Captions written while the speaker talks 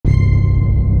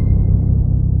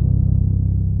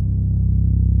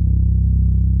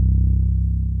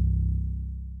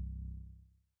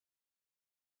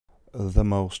The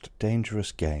Most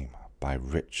Dangerous Game by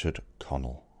Richard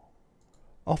Connell.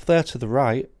 Off there to the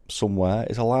right, somewhere,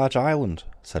 is a large island,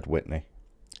 said Whitney.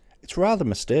 It's rather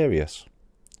mysterious.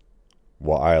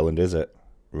 What island is it?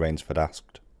 Rainsford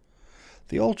asked.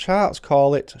 The old charts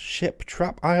call it Ship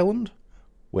Trap Island,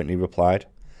 Whitney replied.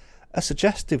 A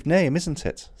suggestive name, isn't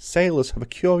it? Sailors have a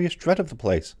curious dread of the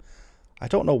place. I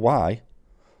don't know why.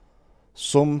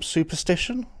 Some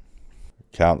superstition?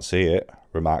 Can't see it,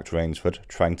 remarked Rainsford,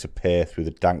 trying to peer through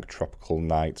the dank tropical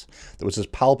night that was as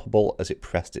palpable as it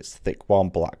pressed its thick warm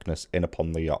blackness in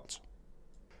upon the yacht.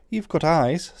 You've got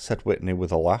eyes, said Whitney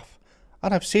with a laugh,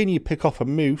 and I've seen you pick off a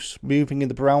moose moving in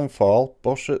the brownfall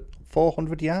bush at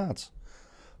 400 yards.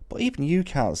 But even you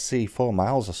can't see 4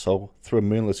 miles or so through a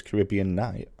moonless Caribbean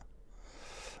night.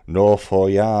 No 4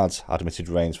 yards, admitted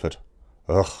Rainsford.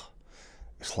 Ugh,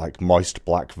 it's like moist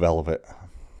black velvet.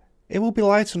 It will be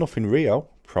light enough in Rio,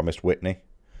 promised Whitney.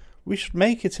 We should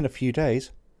make it in a few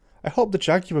days. I hope the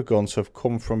jaguar guns have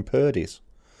come from Purdy's.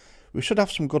 We should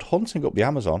have some good hunting up the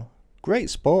Amazon. Great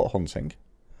sport hunting.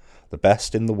 The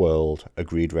best in the world,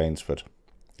 agreed Rainsford.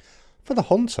 For the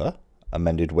hunter,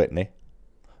 amended Whitney.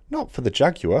 Not for the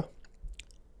jaguar.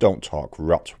 Don't talk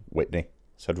rot, Whitney,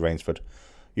 said Rainsford.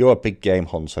 You're a big game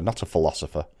hunter, not a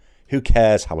philosopher. Who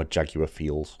cares how a jaguar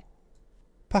feels?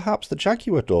 Perhaps the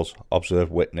jaguar does,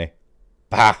 observed Whitney.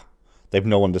 Bah! They've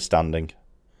no understanding.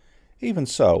 Even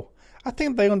so, I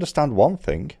think they understand one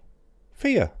thing.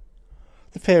 Fear.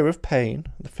 The fear of pain,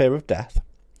 the fear of death.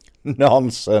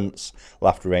 Nonsense,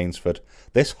 laughed Rainsford.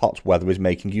 This hot weather is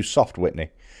making you soft, Whitney.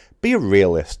 Be a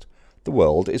realist. The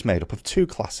world is made up of 2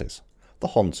 classes, the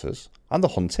hunters and the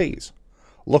huntees.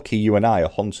 Lucky you and I are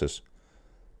hunters.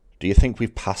 Do you think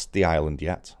we've passed the island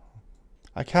yet?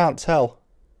 I can't tell.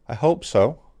 I hope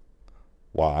so.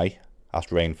 Why?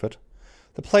 Asked Rainsford.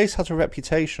 The place has a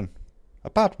reputation. A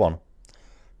bad one.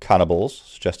 Cannibals,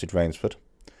 suggested Rainsford.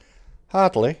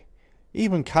 Hardly.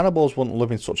 Even cannibals wouldn't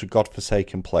live in such a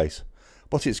god-forsaken place.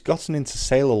 But it's gotten into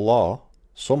sailor law,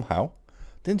 somehow.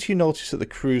 Didn't you notice that the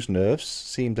crew's nerves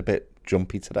seemed a bit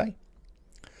jumpy today?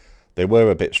 They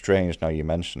were a bit strange now you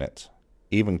mention it.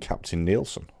 Even Captain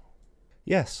Nielsen.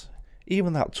 Yes,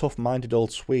 even that tough-minded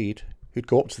old Swede who'd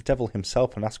go up to the devil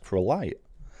himself and ask for a light.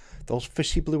 Those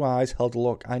fishy blue eyes held a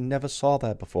look I never saw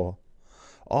there before.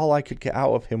 All I could get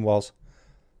out of him was,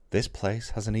 "This place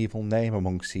has an evil name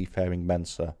among seafaring men,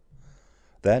 sir."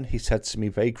 Then he said to me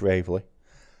very gravely,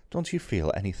 "Don't you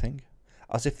feel anything?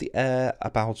 As if the air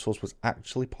about us was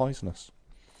actually poisonous."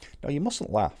 Now you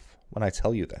mustn't laugh when I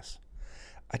tell you this.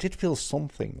 I did feel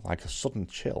something like a sudden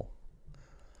chill.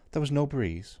 There was no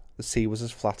breeze. The sea was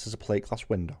as flat as a plate-glass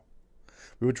window.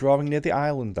 We were drawing near the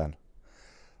island then.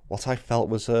 What I felt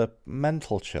was a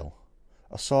mental chill,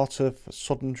 a sort of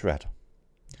sudden dread.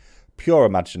 Pure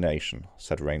imagination,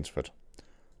 said Rainsford.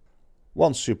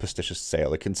 One superstitious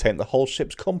sailor can taint the whole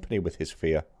ship's company with his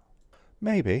fear.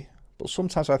 Maybe, but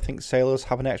sometimes I think sailors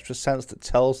have an extra sense that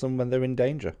tells them when they're in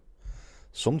danger.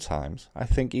 Sometimes I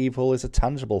think evil is a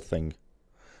tangible thing,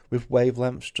 with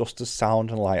wavelengths just as sound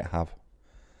and light have.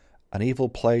 An evil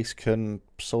place can,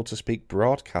 so to speak,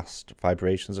 broadcast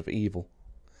vibrations of evil.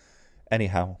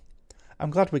 Anyhow, I'm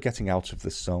glad we're getting out of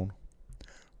this zone.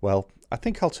 Well, I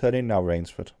think I'll turn in now,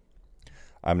 Rainsford.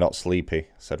 I'm not sleepy,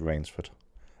 said Rainsford.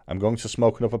 I'm going to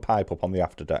smoke another pipe up on the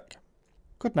afterdeck.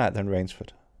 Good night then,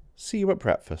 Rainsford. See you at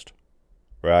breakfast.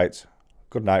 Right.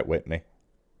 Good night, Whitney.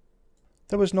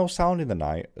 There was no sound in the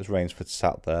night as Rainsford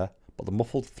sat there, but the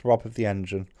muffled throb of the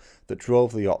engine that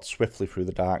drove the yacht swiftly through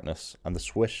the darkness and the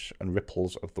swish and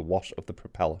ripples of the wash of the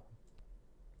propeller.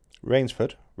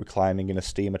 Rainsford, reclining in a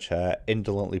steamer chair,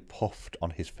 indolently puffed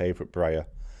on his favourite briar.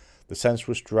 The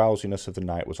sensuous drowsiness of the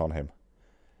night was on him.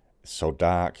 It's so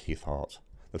dark, he thought,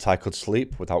 that I could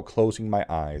sleep without closing my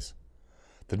eyes.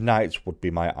 The night would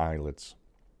be my eyelids.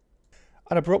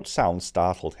 An abrupt sound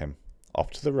startled him.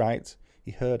 Off to the right, he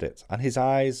heard it, and his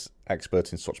eyes,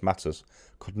 expert in such matters,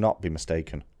 could not be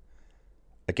mistaken.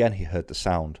 Again he heard the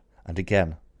sound, and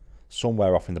again,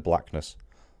 somewhere off in the blackness,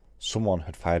 someone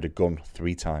had fired a gun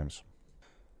 3 times.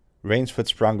 Rainsford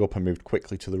sprang up and moved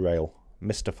quickly to the rail.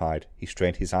 Mystified, he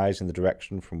strained his eyes in the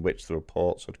direction from which the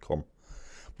reports had come,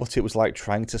 but it was like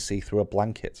trying to see through a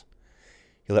blanket.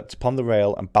 He leapt upon the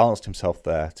rail and balanced himself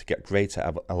there to get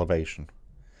greater elevation.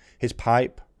 His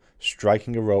pipe,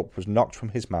 striking a rope, was knocked from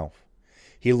his mouth.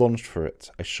 He lunged for it.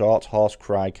 A short, hoarse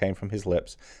cry came from his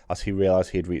lips as he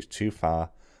realised he had reached too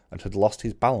far and had lost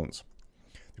his balance.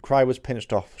 The cry was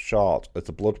pinched off short as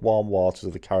the blood-warm waters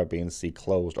of the Caribbean Sea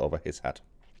closed over his head.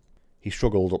 He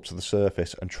struggled up to the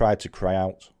surface and tried to cry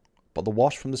out, but the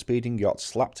wash from the speeding yacht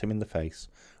slapped him in the face,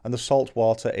 and the salt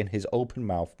water in his open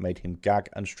mouth made him gag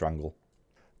and strangle.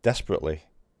 Desperately,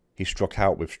 he struck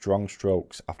out with strong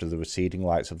strokes after the receding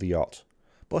lights of the yacht,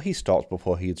 but he stopped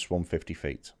before he had swum 50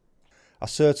 feet. A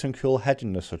certain cool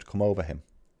headedness had come over him.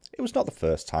 It was not the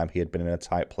first time he had been in a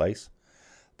tight place.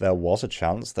 There was a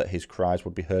chance that his cries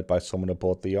would be heard by someone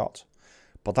aboard the yacht,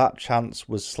 but that chance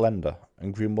was slender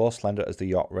and grew more slender as the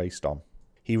yacht raced on.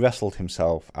 He wrestled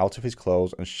himself out of his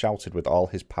clothes and shouted with all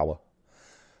his power.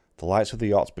 The lights of the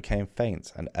yacht became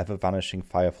faint and ever-vanishing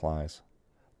fireflies.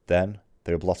 Then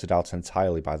they were blotted out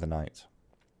entirely by the night.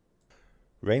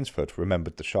 Rainsford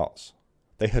remembered the shots.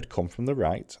 They had come from the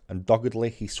right, and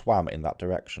doggedly he swam in that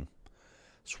direction.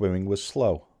 Swimming was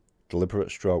slow,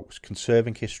 deliberate strokes,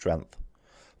 conserving his strength.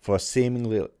 For a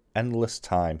seemingly endless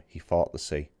time he fought the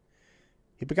sea.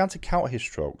 He began to count his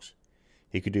strokes.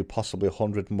 He could do possibly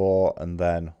 100 more, and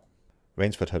then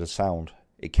Rainsford heard a sound.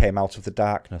 It came out of the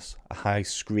darkness, a high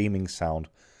screaming sound,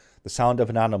 the sound of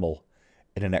an animal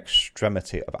in an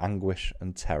extremity of anguish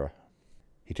and terror.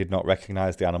 He did not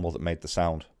recognize the animal that made the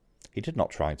sound. He did not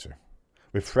try to.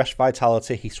 With fresh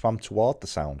vitality he swam toward the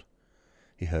sound.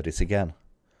 He heard it again.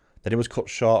 Then it was cut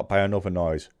short by another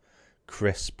noise,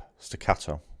 crisp,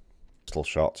 staccato. "Pistol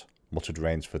shot," muttered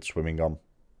Rainsford, swimming on.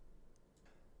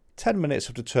 10 minutes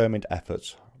of determined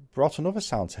effort brought another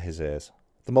sound to his ears,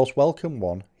 the most welcome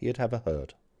one he had ever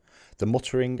heard, the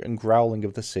muttering and growling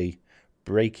of the sea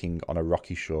breaking on a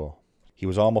rocky shore. He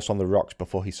was almost on the rocks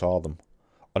before he saw them.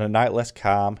 On a night less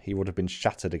calm he would have been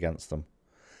shattered against them.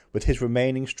 With his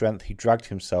remaining strength he dragged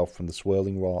himself from the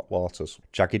swirling waters.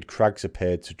 Jagged crags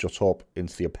appeared to jut up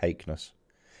into the opaqueness.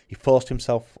 He forced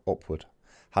himself upward,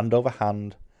 hand over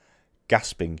hand.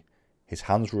 Gasping, his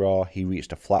hands raw, he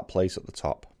reached a flat place at the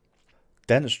top.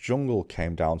 Dense jungle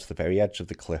came down to the very edge of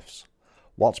the cliffs.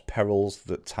 What perils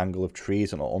that tangle of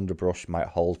trees and underbrush might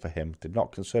hold for him did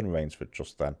not concern Rainsford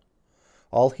just then.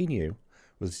 All he knew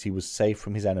was that he was safe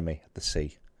from his enemy, the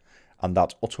sea, and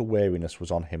that utter weariness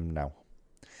was on him now.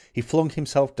 He flung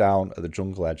himself down at the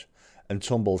jungle edge and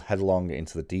tumbled headlong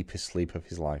into the deepest sleep of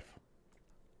his life.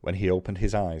 When he opened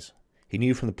his eyes, he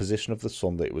knew from the position of the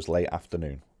sun that it was late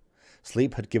afternoon.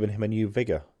 Sleep had given him a new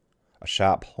vigour. A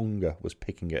sharp hunger was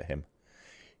picking at him.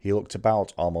 He looked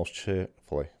about almost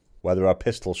cheerfully. Where there are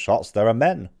pistol shots, there are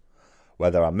men. Where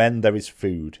there are men, there is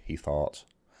food, he thought.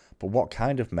 But what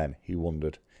kind of men, he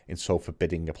wondered, in so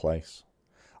forbidding a place?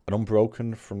 An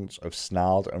unbroken front of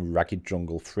snarled and ragged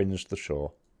jungle fringed the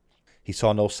shore. He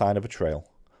saw no sign of a trail,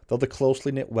 though the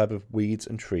closely knit web of weeds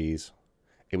and trees.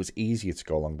 It was easier to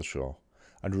go along the shore,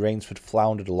 and Rainsford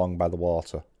floundered along by the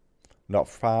water. Not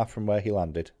far from where he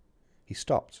landed, he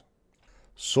stopped.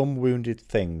 Some wounded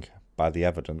thing, by the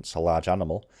evidence, a large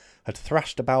animal, had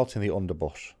thrashed about in the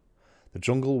underbush. The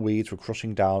jungle weeds were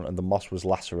crushing down and the moss was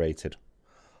lacerated.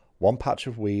 One patch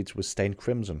of weeds was stained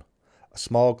crimson. A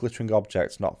small glittering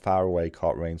object not far away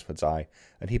caught Rainsford's eye,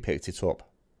 and he picked it up.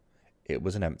 It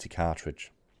was an empty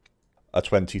cartridge. "A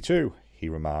 22, he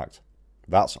remarked.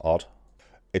 "That's odd.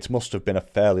 It must have been a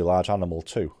fairly large animal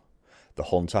too. The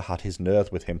hunter had his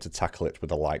nerve with him to tackle it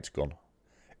with a light gun.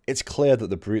 It's clear that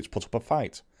the brutes put up a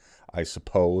fight. I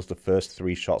suppose the first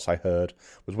 3 shots I heard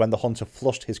was when the hunter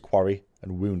flushed his quarry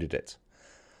and wounded it.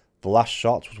 The last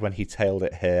shot was when he tailed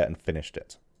it here and finished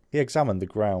it." He examined the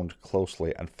ground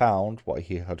closely and found what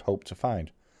he had hoped to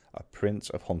find, a print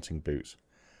of hunting boots.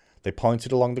 They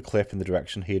pointed along the cliff in the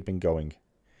direction he had been going.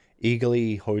 Eagerly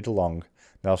he hurried along,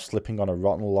 now slipping on a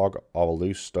rotten log or a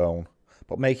loose stone,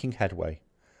 but making headway.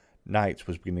 Night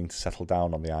was beginning to settle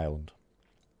down on the island.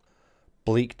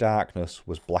 Bleak darkness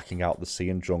was blacking out the sea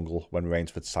and jungle when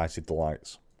Rainsford sighted the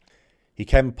lights. He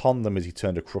came upon them as he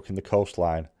turned a crook in the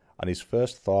coastline, and his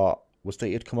first thought was that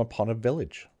he had come upon a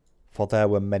village, for there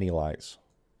were many lights.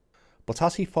 But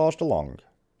as he forged along,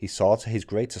 he saw to his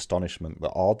great astonishment that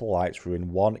all the lights were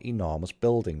in one enormous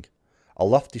building, a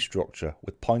lofty structure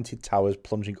with pointed towers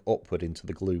plunging upward into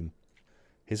the gloom.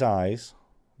 His eyes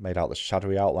made out the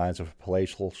shadowy outlines of a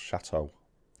palatial chateau.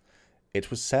 It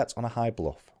was set on a high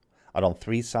bluff, and on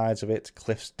 3 sides of it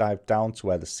cliffs dived down to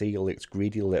where the sea licked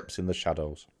greedy lips in the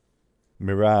shadows.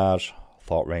 Mirage,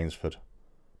 thought Rainsford,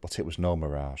 but it was no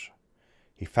mirage.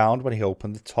 He found when he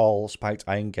opened the tall, spiked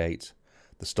iron gate,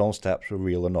 the stone steps were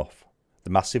real enough. The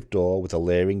massive door, with a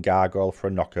leering gargoyle for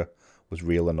a knocker, was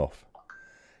real enough.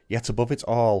 Yet above it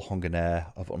all hung an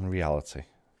air of unreality.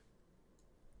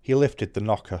 He lifted the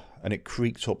knocker, and it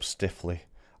creaked up stiffly,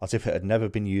 as if it had never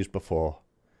been used before.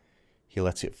 He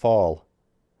let it fall,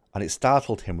 and it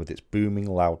startled him with its booming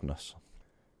loudness.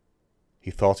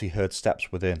 He thought he heard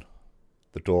steps within.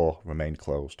 The door remained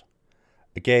closed.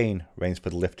 Again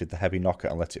Rainsford lifted the heavy knocker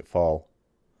and let it fall.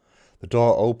 The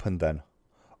door opened then,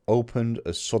 opened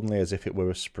as suddenly as if it were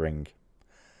a spring.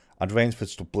 and Rainsford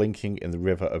stood blinking in the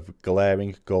river of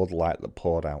glaring gold light that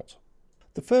poured out.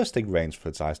 The first thing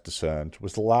Rainsford's eyes discerned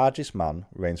was the largest man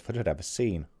Rainsford had ever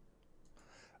seen.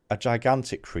 A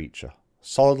gigantic creature,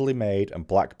 solidly made and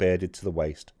black-bearded to the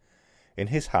waist. In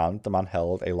his hand the man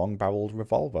held a long-barrelled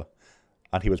revolver,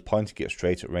 and he was pointing it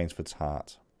straight at Rainsford's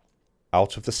heart.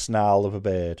 Out of the snarl of a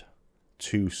beard,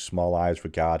 two small eyes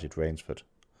regarded Rainsford.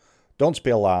 "Don't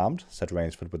be alarmed," said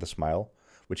Rainsford with a smile,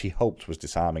 which he hoped was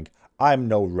disarming. "I'm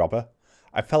no robber.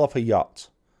 I fell off a yacht.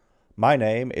 My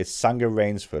name is Sanger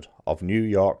Rainsford of New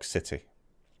York City."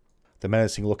 The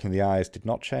menacing look in the eyes did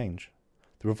not change.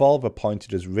 The revolver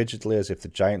pointed as rigidly as if the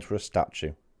giant were a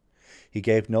statue. He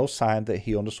gave no sign that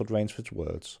he understood Rainsford's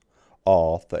words,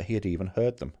 or that he had even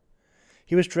heard them.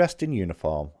 He was dressed in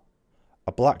uniform,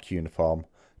 a black uniform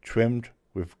trimmed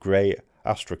with grey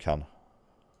astrakhan.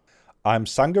 "I'm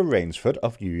Sanger Rainsford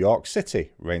of New York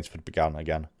City," Rainsford began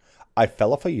again. "I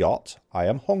fell off a yacht. I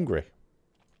am hungry."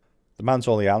 The man's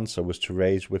only answer was to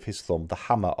raise with his thumb the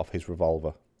hammer of his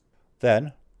revolver.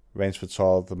 Then Rainsford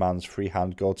saw the man's free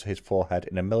hand go to his forehead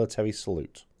in a military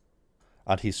salute,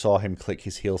 and he saw him click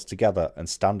his heels together and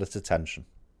stand at attention.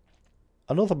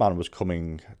 Another man was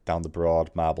coming down the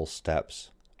broad marble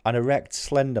steps, an erect,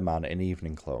 slender man in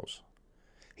evening clothes.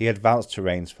 He advanced to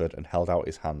Rainsford and held out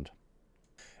his hand.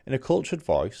 In a cultured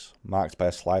voice, marked by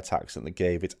a slight accent that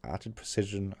gave it added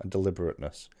precision and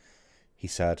deliberateness, he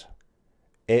said,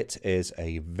 "It is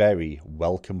a very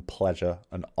welcome pleasure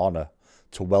and honour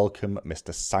to welcome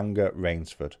Mr. Sanger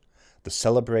Rainsford, the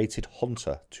celebrated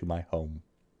hunter, to my home."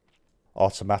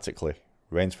 Automatically,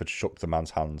 Rainsford shook the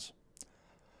man's hands.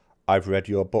 "I've read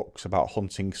your books about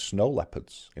hunting snow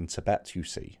leopards in Tibet, you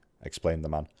see," explained the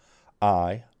man.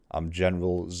 "I am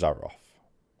General Zaroff."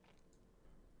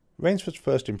 Rainsford's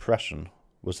first impression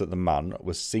was that the man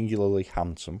was singularly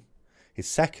handsome. His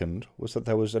second was that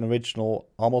there was an original,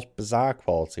 almost bizarre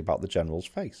quality about the general's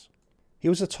face. He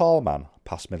was a tall man,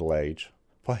 past middle age,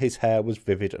 for his hair was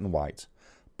vivid and white,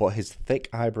 but his thick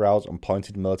eyebrows and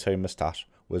pointed military moustache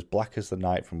were as black as the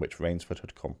night from which Rainsford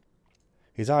had come.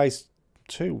 His eyes,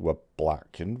 too, were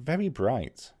black and very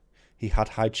bright. He had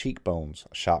high cheekbones,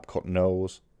 a sharp-cut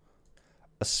nose,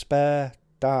 a spare,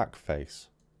 dark face.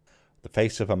 The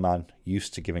face of a man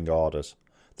used to giving orders,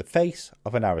 the face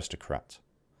of an aristocrat.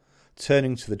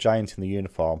 Turning to the giant in the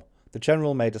uniform, the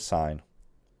general made a sign.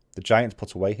 The giant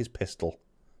put away his pistol,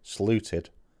 saluted,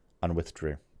 and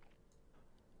withdrew.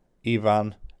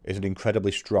 "Ivan is an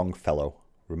incredibly strong fellow,"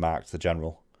 remarked the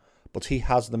general, "but he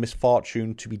has the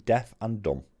misfortune to be deaf and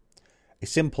dumb. A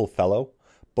simple fellow,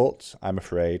 but, I'm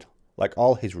afraid, like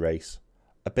all his race,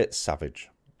 a bit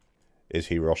savage." "Is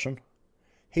he Russian?"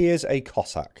 "He is a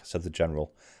Cossack," said the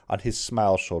general, and his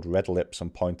smile showed red lips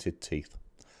and pointed teeth.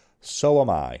 "So am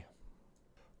I."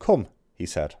 "Come," he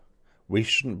said, "we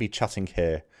shouldn't be chatting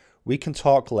here. We can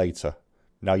talk later.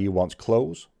 Now you want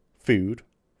clothes, food,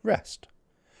 rest.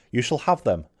 You shall have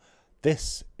them.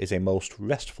 This is a most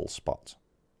restful spot."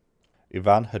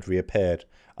 Ivan had reappeared,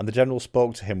 and the general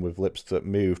spoke to him with lips that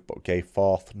moved but gave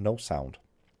forth no sound.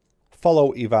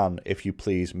 "Follow Ivan, if you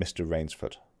please, Mr.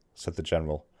 Rainsford," said the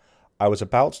general. "I was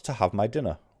about to have my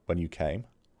dinner when you came.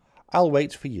 I'll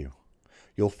wait for you.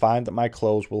 You'll find that my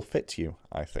clothes will fit you,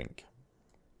 I think."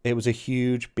 It was a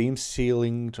huge,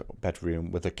 beam-ceilinged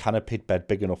bedroom with a canopied bed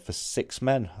big enough for 6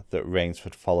 men that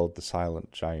Rainsford followed the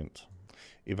silent giant.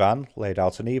 Ivan laid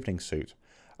out an evening suit,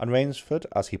 and Rainsford,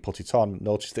 as he put it on,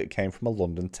 noticed that it came from a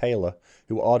London tailor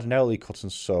who ordinarily cut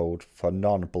and sewed for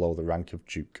none below the rank of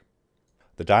duke.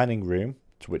 The dining room,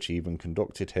 to which Ivan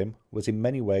conducted him, was in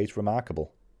many ways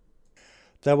remarkable.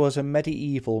 There was a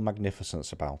medieval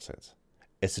magnificence about it.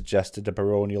 It suggested a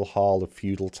baronial hall of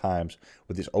feudal times,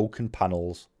 with its oaken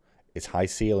panels, its high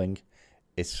ceiling,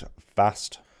 its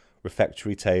vast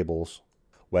refectory tables,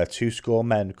 where 20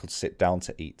 men could sit down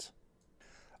to eat.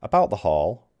 About the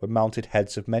hall were mounted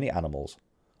heads of many animals: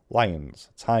 lions,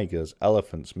 tigers,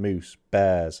 elephants, moose,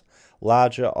 bears,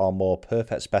 larger or more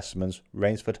perfect specimens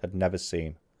Rainsford had never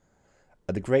seen.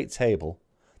 At the great table,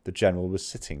 the general was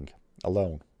sitting,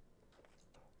 alone.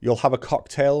 "You'll have a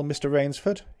cocktail, Mr.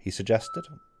 Rainsford?" he suggested.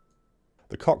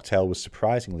 The cocktail was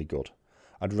surprisingly good,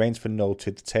 and Rainsford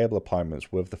noted the table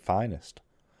appointments were of the finest: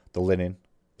 the linen,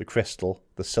 the crystal,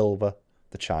 the silver,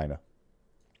 the china.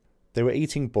 They were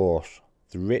eating borscht.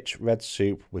 The rich red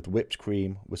soup with whipped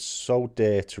cream was so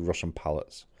dear to Russian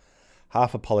palates.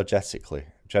 Half apologetically,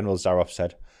 General Zaroff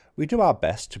said, "We do our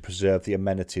best to preserve the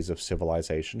amenities of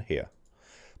civilization here.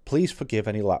 Please forgive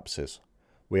any lapses.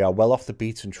 We are well off the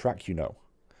beaten track, you know.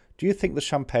 Do you think the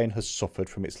champagne has suffered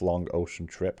from its long ocean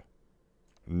trip?"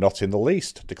 "Not in the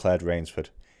least," declared Rainsford.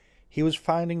 He was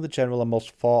finding the general a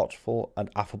most thoughtful and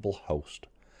affable host,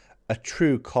 a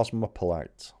true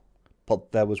cosmopolite.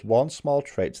 But there was one small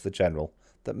trait to the general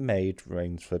that made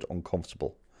Rainsford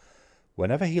uncomfortable.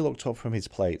 Whenever he looked up from his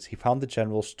plate, he found the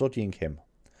general studying him,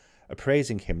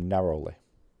 appraising him narrowly.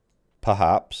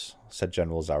 "Perhaps," said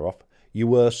General Zaroff, "you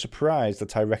were surprised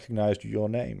that I recognised your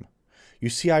name. You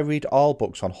see, I read all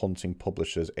books on hunting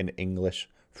publishers in English,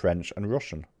 French, and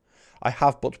Russian. I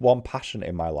have but one passion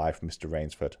in my life, Mr.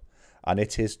 Rainsford, and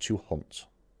it is to hunt."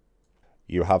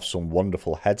 "You have some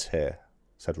wonderful heads here,"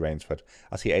 said Rainsford,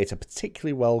 as he ate a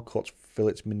particularly well-cut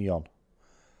filet mignon.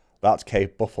 "That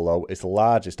Cape buffalo is the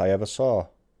largest I ever saw."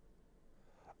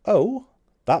 "Oh,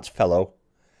 that fellow.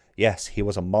 Yes, he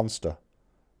was a monster."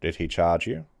 "Did he charge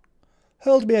you?"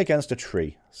 "Hurled me against a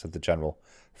tree," said the general.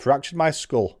 "Fractured my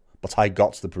skull, but I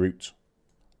got the brute."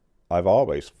 "I've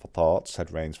always thought,"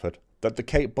 said Rainsford, "that the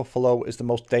Cape buffalo is the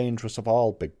most dangerous of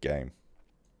all big game."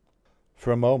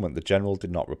 For a moment the general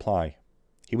did not reply.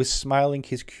 He was smiling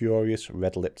his curious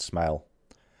red-lipped smile.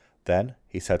 Then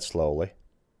he said slowly,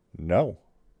 "No.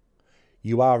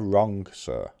 You are wrong,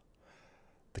 sir.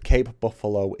 The Cape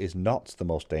buffalo is not the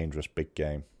most dangerous big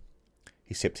game."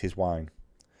 He sipped his wine.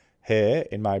 "Here,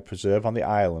 in my preserve on the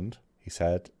island," he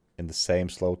said in the same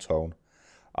slow tone,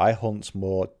 "I hunt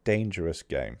more dangerous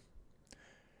game."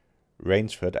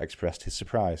 Rainsford expressed his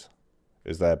surprise.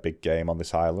 "Is there big game on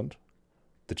this island?"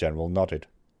 The general nodded.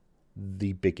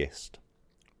 "The biggest."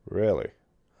 "Really?"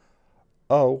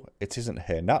 "Oh, it isn't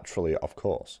here naturally, of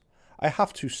course. I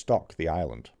have to stock the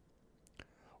island."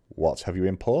 "What have you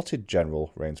imported,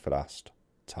 General?" Rainsford asked.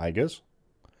 "Tigers?"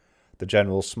 The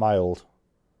general smiled.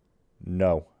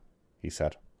 "No," he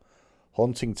said.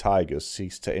 "Hunting tigers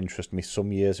ceased to interest me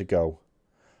some years ago.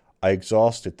 I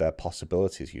exhausted their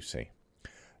possibilities, you see.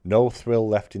 No thrill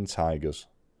left in tigers.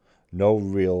 No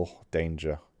real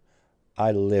danger.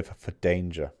 I live for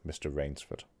danger, Mr.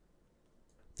 Rainsford."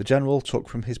 The general took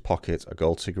from his pocket a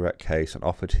gold cigarette case and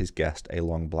offered his guest a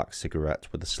long black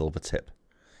cigarette with a silver tip.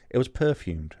 It was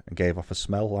perfumed and gave off a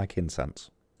smell like incense.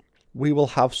 "We will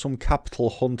have some capital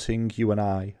hunting, you and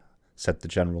I," said the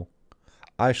general.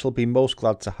 "I shall be most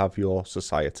glad to have your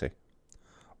society."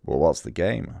 "Well, what's the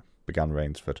game?" began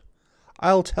Rainsford.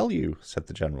 "I'll tell you," said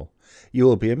the general. "You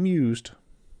will be amused.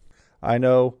 I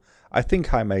know, I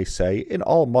think I may say, in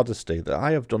all modesty, that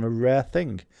I have done a rare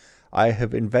thing. I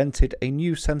have invented a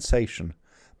new sensation.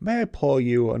 May I pour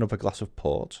you another glass of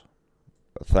port?"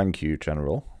 "Thank you,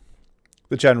 General."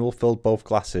 The general filled both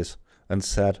glasses and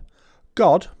said,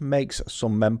 "God makes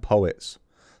some men poets.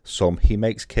 Some he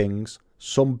makes kings,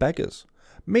 some beggars.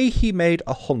 Me he made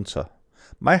a hunter.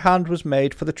 My hand was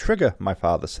made for the trigger, my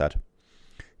father said.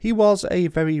 He was a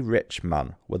very rich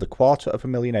man, with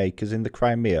 250,000 acres in the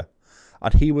Crimea,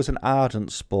 and he was an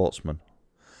ardent sportsman.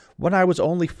 When I was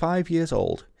only 5 years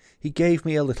old, he gave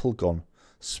me a little gun,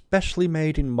 specially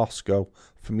made in Moscow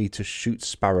for me to shoot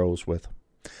sparrows with.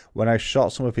 When I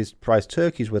shot some of his prize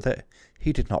turkeys with it,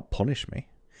 he did not punish me.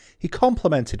 He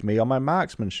complimented me on my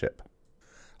marksmanship.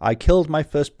 I killed my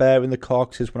first bear in the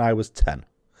Caucasus when I was 10.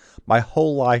 My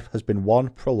whole life has been one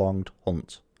prolonged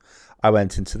hunt. I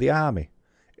went into the army.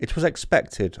 It was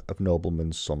expected of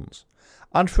noblemen's sons,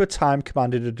 and for a time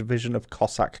commanded a division of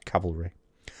Cossack cavalry.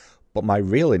 But my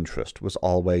real interest was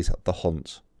always the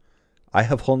hunt. I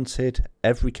have hunted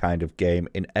every kind of game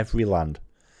in every land.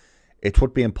 It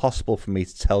would be impossible for me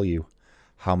to tell you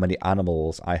how many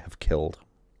animals I have killed."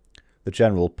 The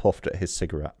general puffed at his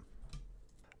cigarette.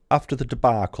 "After the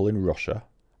debacle in Russia,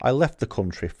 I left the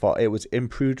country, for it was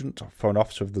imprudent for an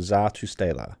officer of the Tsar to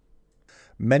stay there.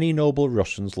 Many noble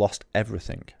Russians lost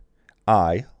everything.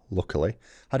 I, luckily,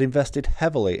 had invested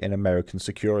heavily in American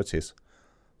securities,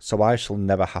 so I shall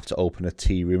never have to open a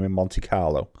tea room in Monte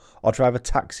Carlo or drive a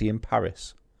taxi in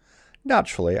Paris.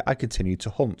 Naturally, I continued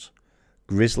to hunt.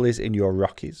 Grizzlies in your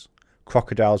Rockies,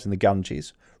 crocodiles in the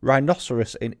Ganges,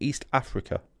 rhinoceros in East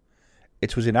Africa.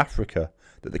 It was in Africa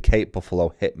that the Cape buffalo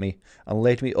hit me and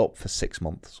laid me up for 6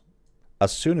 months.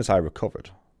 As soon as I recovered,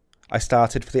 I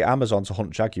started for the Amazon to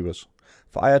hunt jaguars,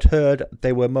 for I had heard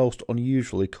they were most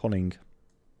unusually cunning.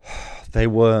 They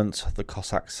weren't, the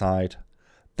Cossack sighed.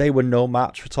 They were no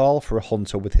match at all for a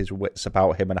hunter with his wits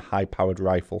about him and a high-powered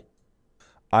rifle.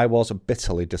 I was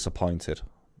bitterly disappointed.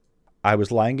 I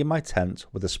was lying in my tent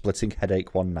with a splitting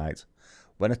headache one night,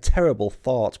 when a terrible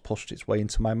thought pushed its way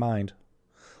into my mind.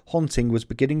 Hunting was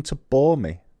beginning to bore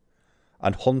me.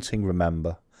 And hunting,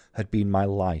 remember, had been my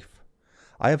life.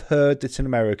 I have heard that in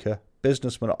America,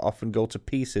 businessmen often go to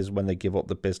pieces when they give up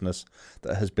the business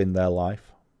that has been their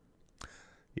life.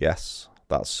 "Yes,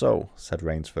 that's so," said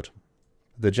Rainsford.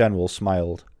 The general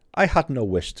smiled. "I had no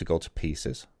wish to go to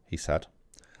pieces," he said.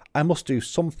 I must do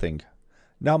something.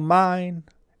 Now mine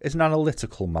is an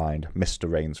analytical mind, Mr.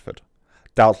 Rainsford.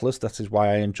 Doubtless that is why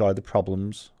I enjoy the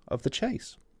problems of the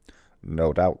chase.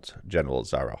 No doubt, General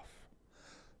Zaroff.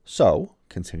 So,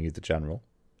 continued the General,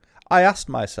 I asked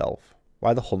myself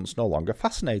why the hunts no longer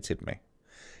fascinated me.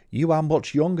 You are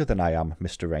much younger than I am,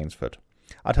 Mr. Rainsford,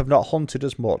 and have not hunted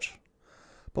as much.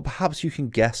 But perhaps you can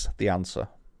guess the answer.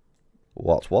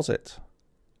 What was it?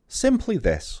 Simply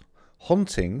this.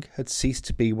 Hunting had ceased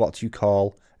to be what you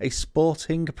call a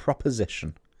sporting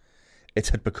proposition. It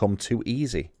had become too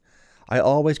easy. I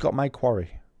always got my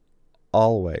quarry.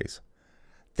 Always.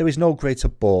 There is no greater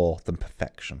bore than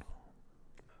perfection.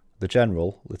 The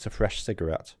General lit a fresh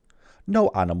cigarette. No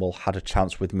animal had a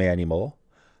chance with me any more.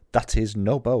 That is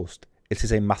no boast. It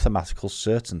is a mathematical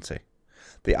certainty.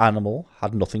 The animal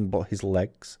had nothing but his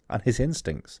legs and his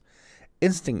instincts.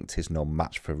 Instinct is no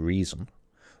match for reason.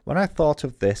 When I thought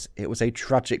of this, it was a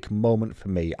tragic moment for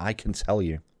me, I can tell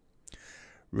you.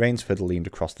 Rainsford leaned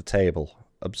across the table,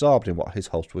 absorbed in what his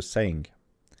host was saying.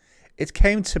 It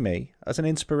came to me as an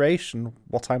inspiration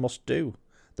what I must do,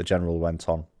 the General went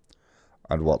on.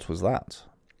 And what was that?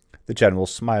 The General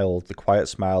smiled, the quiet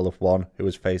smile of one who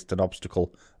has faced an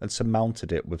obstacle and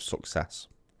surmounted it with success.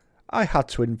 I had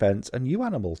to invent a new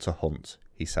animal to hunt,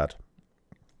 he said.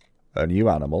 A new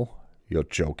animal? You're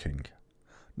joking.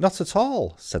 Not at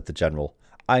all, said the General.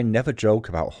 I never joke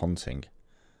about hunting.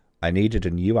 I needed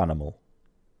a new animal.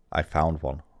 I found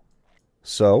one.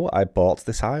 So I bought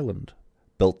this island,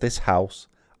 built this house,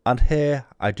 and here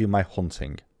I do my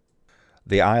hunting.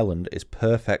 The island is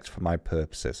perfect for my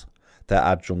purposes. There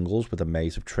are jungles with a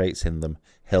maze of traits in them,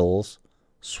 hills,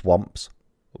 swamps.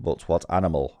 But what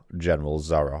animal, General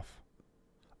Zaroff?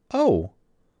 Oh,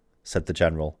 said the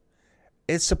General.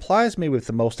 It supplies me with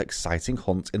the most exciting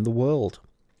hunt in the world.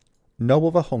 No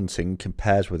other hunting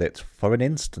compares with it for an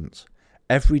instant.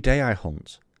 Every day I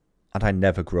hunt, and I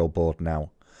never grow bored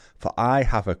now, for I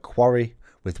have a quarry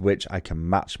with which I can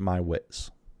match my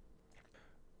wits.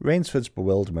 Rainsford's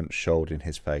bewilderment showed in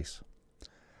his face.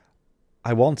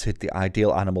 I wanted the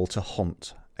ideal animal to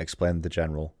hunt, explained the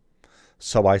General.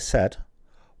 So I said,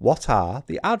 what are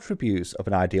the attributes of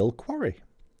an ideal quarry?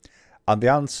 And the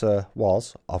answer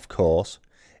was, of course,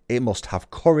 it must have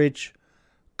courage,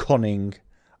 cunning,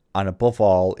 and above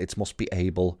all, it must be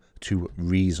able to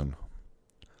reason.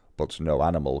 But no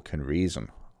animal can reason,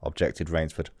 objected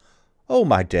Rainsford. Oh,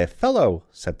 my dear fellow,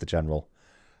 said the General,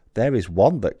 there is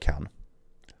one that can.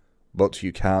 But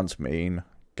you can't mean,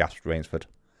 gasped Rainsford.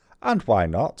 And why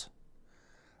not?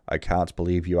 I can't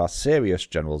believe you are serious,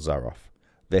 General Zaroff.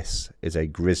 This is a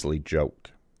grisly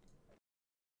joke.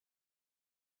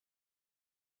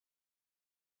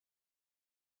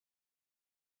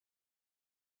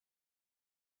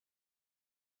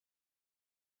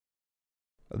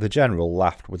 The General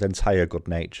laughed with entire good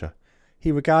nature.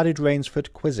 He regarded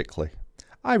Rainsford quizzically.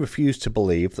 I refuse to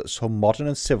believe that so modern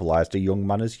and civilized a young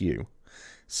man as you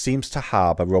seems to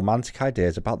harbour romantic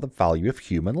ideas about the value of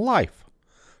human life.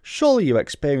 Surely your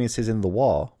experiences in the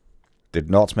war did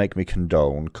not make me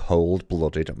condone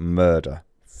cold-blooded murder,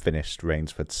 finished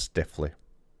Rainsford stiffly.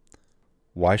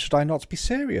 Why should I not be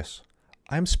serious?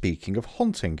 I am speaking of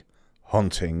hunting.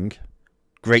 Hunting?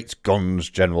 Great guns,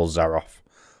 General Zaroff.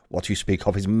 What you speak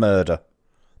of is murder.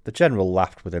 The General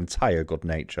laughed with entire good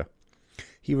nature.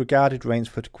 He regarded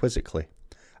Rainsford quizzically.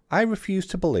 I refuse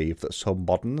to believe that so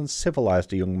modern and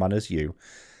civilized a young man as you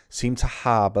seem to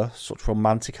harbour such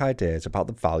romantic ideas about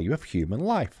the value of human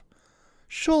life.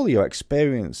 Surely your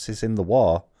experiences in the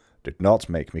war did not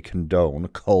make me condone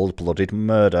cold-blooded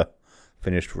murder,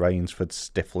 finished Rainsford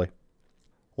stiffly.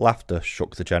 Laughter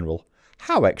shook the General.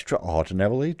 How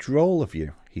extraordinarily droll of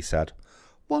you, he said.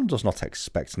 One does not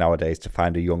expect nowadays to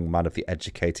find a young man of the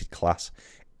educated class,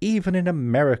 even in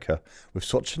America, with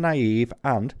such a naive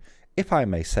and, if I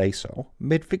may say so,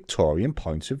 mid-Victorian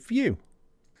point of view.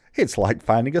 It's like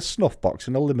finding a snuff-box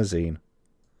in a limousine.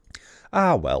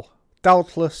 Ah, well,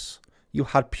 doubtless you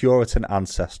had Puritan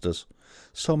ancestors.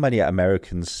 So many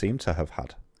Americans seem to have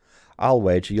had. I'll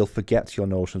wager you'll forget your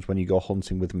notions when you go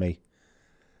hunting with me.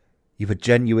 You've a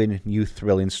genuine new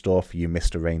thrill in store for you,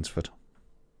 Mr. Rainsford.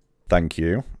 Thank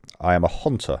you. I am a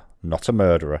hunter, not a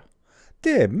murderer.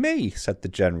 Dear me, said the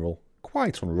General,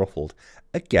 quite unruffled.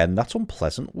 Again that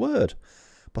unpleasant word.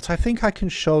 But I think I can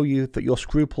show you that your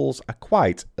scruples are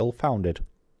quite ill-founded.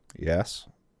 Yes.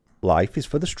 Life is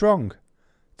for the strong,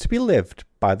 to be lived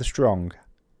by the strong,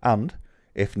 and,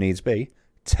 if needs be,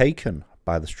 taken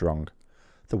by the strong.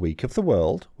 The weak of the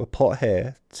world were put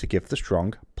here to give the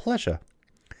strong pleasure.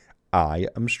 I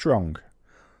am strong.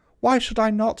 Why should I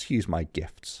not use my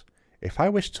gifts? If I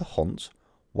wish to hunt,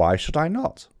 why should I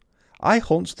not? I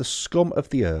hunt the scum of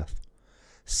the earth.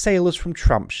 Sailors from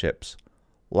tramp ships,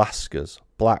 Lascars,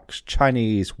 blacks,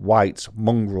 Chinese, whites,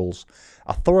 mongrels.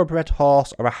 A thoroughbred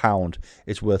horse or a hound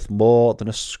is worth more than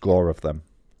a score of them.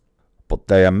 But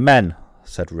they are men,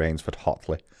 said Rainsford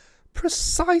hotly.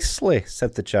 Precisely,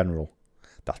 said the General.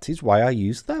 That is why I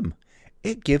use them.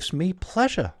 It gives me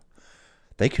pleasure.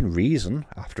 They can reason,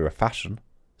 after a fashion,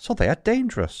 so they are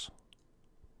dangerous.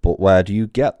 But where do you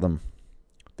get them?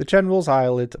 The General's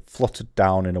eyelid fluttered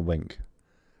down in a wink.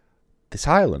 This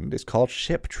island is called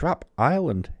Shipwrecked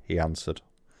Island, he answered.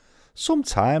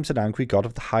 Sometimes an angry god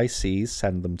of the high seas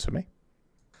sends them to me.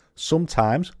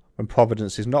 Sometimes, when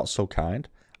Providence is not so kind,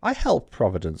 I help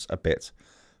Providence a bit.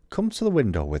 Come to the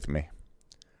window with me.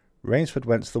 Rainsford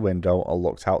went to the window and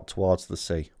looked out towards the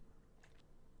sea.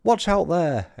 Watch out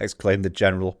there, exclaimed the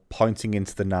General, pointing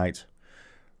into the night.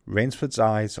 Rainsford's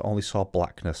eyes only saw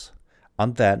blackness,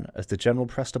 and then, as the General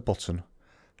pressed a button,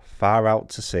 far out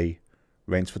to sea,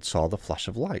 Rainsford saw the flash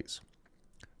of lights.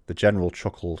 The General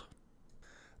chuckled.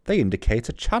 They indicate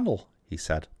a channel, he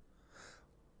said.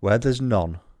 Where there's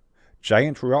none.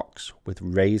 Giant rocks with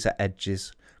razor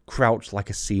edges, crouched like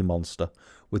a sea monster,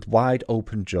 with wide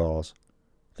open jaws.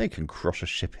 They can crush a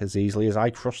ship as easily as I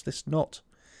crush this nut.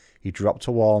 He dropped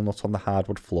a walnut on the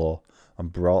hardwood floor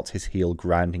and brought his heel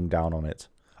grinding down on it.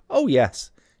 Oh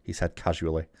yes, he said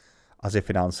casually, as if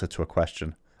in answer to a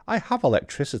question. I have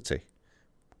electricity.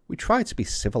 We try to be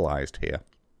civilized here.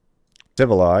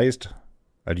 Civilized?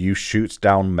 And you shoot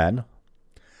down men?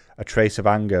 A trace of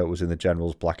anger was in the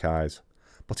General's black eyes,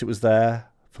 but it was there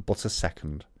for but a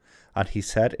second, and he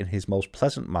said in his most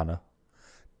pleasant manner,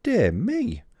 Dear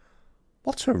me,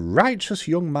 what a righteous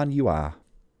young man you are.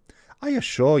 I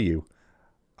assure you,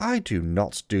 I do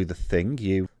not do the thing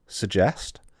you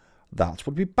suggest. That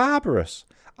would be barbarous.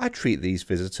 I treat these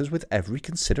visitors with every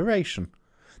consideration.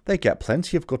 They get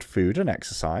plenty of good food and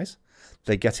exercise.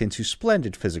 They get into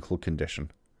splendid physical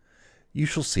condition. You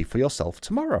shall see for yourself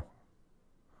tomorrow.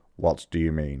 What do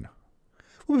you mean?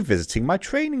 We'll be visiting my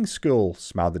training school,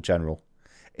 smiled the General.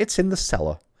 It's in the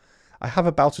cellar. I have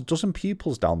about a dozen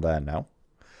pupils down there now.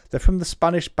 They're from the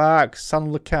Spanish barque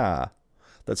San Lucar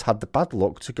that's had the bad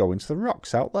luck to go into the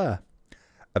rocks out there.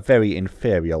 A very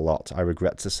inferior lot, I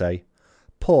regret to say.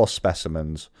 Poor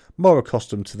specimens, more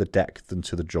accustomed to the deck than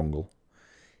to the jungle.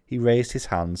 He raised his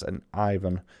hands, and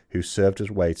Ivan, who served as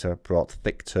waiter, brought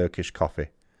thick Turkish coffee.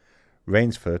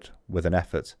 Rainsford, with an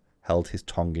effort, held his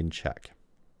tongue in check.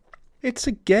 It's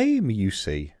a game, you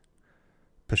see,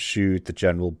 pursued the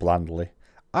General blandly.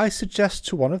 I suggest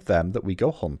to one of them that we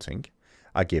go hunting.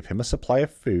 I give him a supply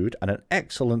of food and an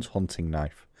excellent hunting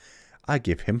knife. I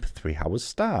give him 3 hours'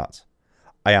 start.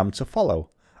 I am to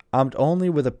follow, armed only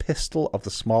with a pistol of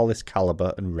the smallest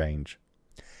calibre and range.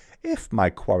 If my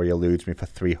quarry eludes me for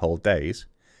 3 whole days,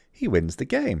 he wins the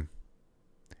game.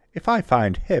 If I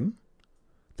find him,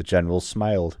 the General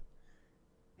smiled,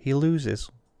 he loses.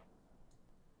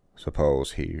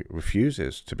 Suppose he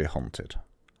refuses to be hunted?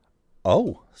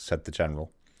 Oh, said the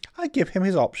General, I give him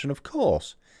his option, of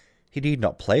course. He need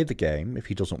not play the game if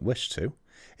he doesn't wish to.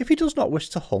 If he does not wish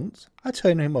to hunt, I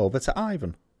turn him over to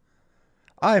Ivan.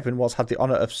 Ivan once had the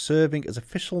honour of serving as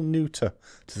official neuter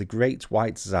to the great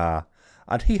white Tsar,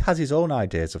 and he has his own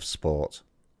ideas of sport.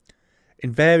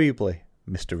 Invariably,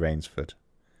 Mr. Rainsford,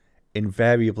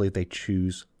 invariably they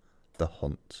choose the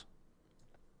hunt.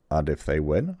 And if they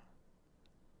win?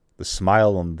 The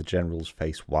smile on the General's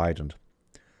face widened.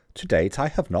 To date I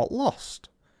have not lost,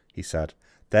 he said.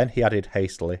 Then he added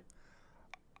hastily,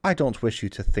 I don't wish you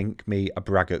to think me a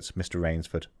braggart, Mr.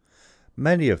 Rainsford.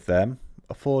 Many of them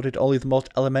afforded only the most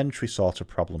elementary sort of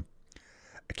problem.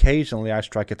 Occasionally I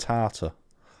strike a Tartar.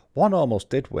 One almost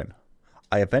did win.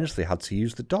 I eventually had to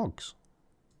use the dogs.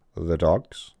 The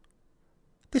dogs?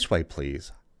 This way,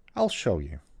 please. I'll show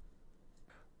you.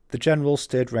 The General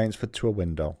steered Rainsford to a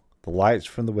window. The lights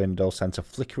from the window sent a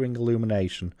flickering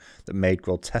illumination that made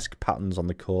grotesque patterns on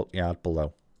the courtyard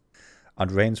below,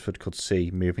 and Rainsford could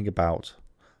see, moving about,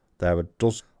 there a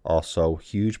dozen or so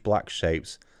huge black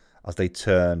shapes as they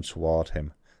turned toward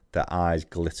him. Their eyes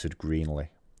glittered greenly.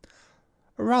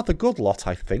 A rather good lot,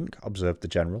 I think, observed the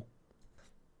General.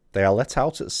 They are let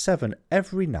out at 7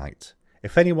 every night.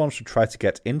 If anyone should try to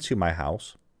get into my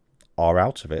house, or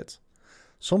out of it,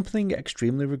 something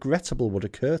extremely regrettable would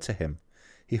occur to him.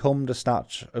 He hummed a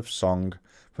snatch of song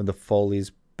from the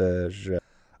Folies Bergère.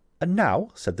 And now,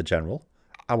 said the General,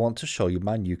 I want to show you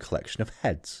my new collection of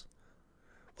heads.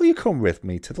 Will you come with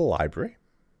me to the library?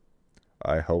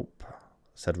 I hope,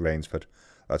 said Rainsford,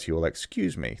 that you will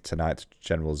excuse me tonight,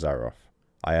 General Zaroff.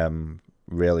 I am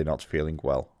really not feeling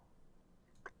well.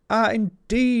 Ah,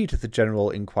 indeed, the General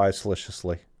inquired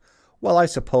solicitously. Well, I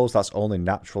suppose that's only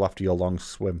natural after your long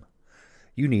swim.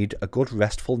 You need a good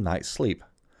restful night's sleep.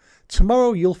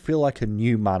 Tomorrow you'll feel like a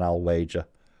new man, I'll wager.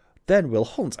 Then we'll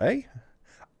hunt, eh?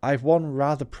 I've one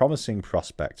rather promising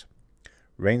prospect.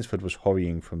 Rainsford was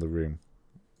hurrying from the room.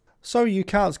 So you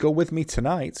can't go with me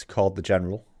tonight, called the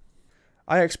General.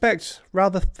 I expect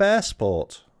rather fair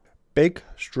sport. Big,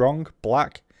 strong,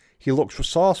 black. He looks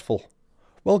resourceful.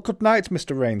 Well, good night,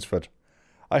 Mr. Rainsford.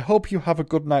 I hope you have a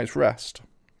good night's rest.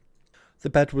 The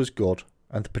bed was good,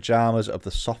 and the pyjamas of the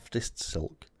softest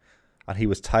silk, and he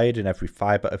was tired in every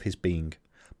fibre of his being,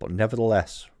 but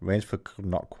nevertheless Rainsford could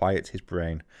not quiet his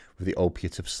brain with the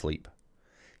opiate of sleep.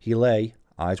 He lay,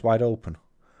 eyes wide open.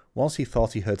 Once he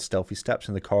thought he heard stealthy steps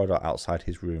in the corridor outside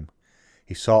his room.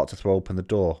 He sought to throw open the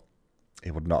door.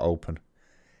 It would not open.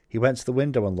 He went to the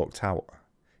window and looked out.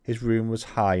 His room was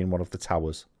high in one of the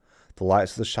towers. The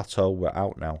lights of the chateau were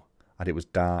out now, and it was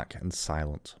dark and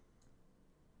silent.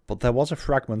 But there was a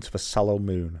fragment of a sallow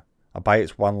moon, and by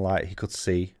its wan light he could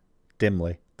see,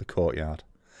 dimly, the courtyard.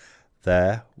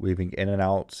 There, weaving in and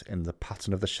out in the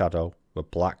pattern of the shadow, were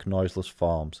black, noiseless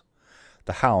forms.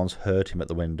 The hounds heard him at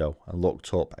the window and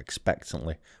looked up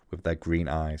expectantly with their green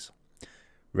eyes.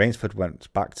 Rainsford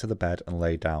went back to the bed and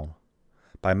lay down.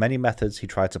 By many methods he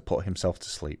tried to put himself to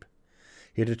sleep.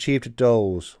 He had achieved a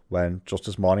doze when, just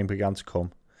as morning began to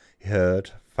come, he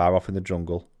heard, far off in the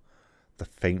jungle, the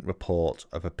faint report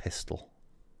of a pistol.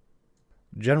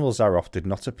 General Zaroff did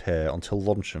not appear until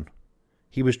luncheon.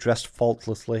 He was dressed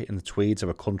faultlessly in the tweeds of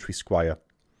a country squire.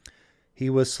 He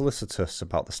was solicitous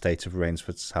about the state of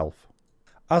Rainsford's health.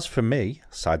 As for me,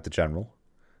 sighed the General,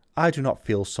 I do not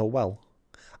feel so well.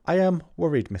 I am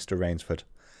worried, Mr. Rainsford.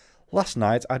 Last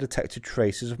night I detected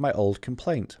traces of my old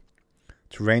complaint.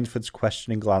 To Rainsford's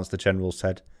questioning glance the General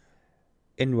said,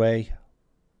 Inway,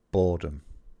 boredom.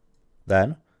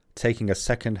 Then, taking a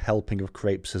second helping of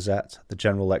crepe Suzette, the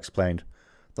General explained,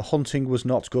 The hunting was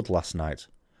not good last night.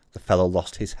 The fellow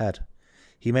lost his head.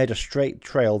 He made a straight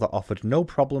trail that offered no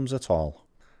problems at all.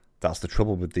 That's the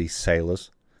trouble with these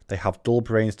sailors. They have dull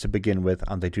brains to begin with,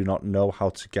 and they do not know how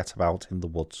to get about in the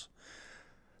woods.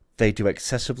 They do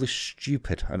excessively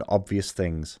stupid and obvious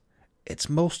things. It's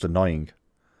most annoying.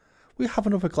 Will you have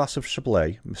another glass of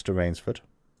Chablis, Mr. Rainsford?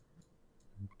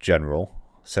 General,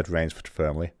 said Rainsford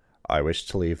firmly, I wish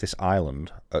to leave this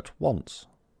island at once.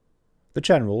 The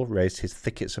General raised his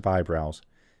thickets of eyebrows.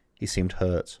 He seemed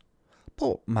hurt.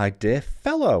 But, my dear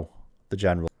fellow, the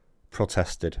General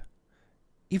protested,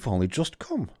 you've only just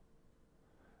come.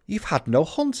 You've had no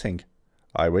hunting.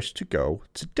 I wish to go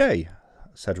today,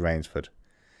 said Rainsford.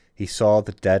 He saw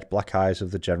the dead black eyes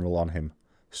of the General on him,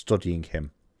 studying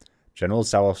him. General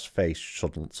Zaroff's face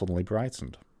suddenly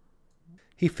brightened.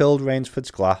 He filled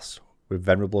Rainsford's glass with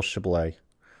venerable Chablis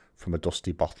from a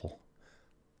dusty bottle.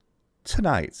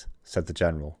 Tonight, said the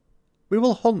General, we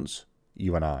will hunt,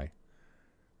 you and I.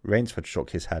 Rainsford shook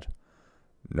his head.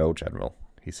 No, General,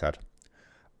 he said.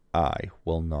 I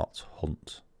will not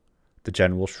hunt. The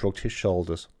General shrugged his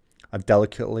shoulders and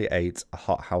delicately ate a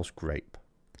hothouse grape.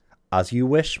 As you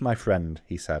wish, my friend,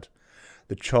 he said.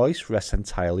 The choice rests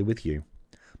entirely with you.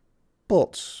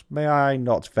 But may I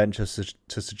not venture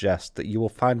to suggest that you will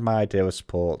find my idea of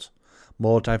sport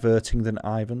more diverting than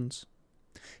Ivan's?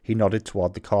 He nodded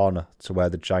toward the corner to where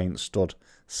the giant stood,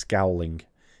 scowling,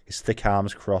 his thick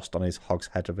arms crossed on his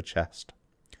hogshead of a chest.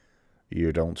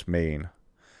 You don't mean...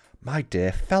 My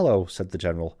dear fellow, said the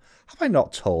General, have I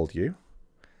not told you?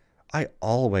 I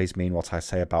always mean what I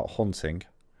say about hunting.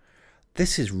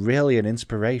 This is really an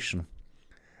inspiration.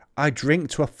 I drink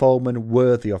to a foeman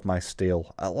worthy of my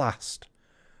steel, at last.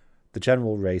 The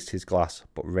General raised his glass,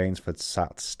 but Rainsford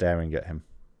sat staring at him.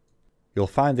 You'll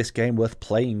find this game worth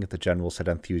playing, the General said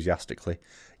enthusiastically.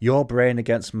 Your brain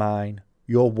against mine,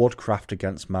 your woodcraft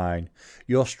against mine,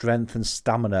 your strength and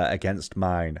stamina against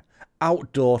mine.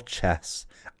 Outdoor chess,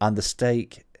 and the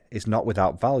stake is not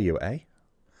without value, eh?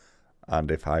 And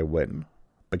if I win,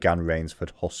 began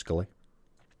Rainsford huskily.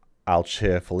 I'll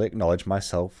cheerfully acknowledge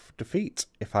myself defeat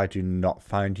if I do not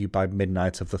find you by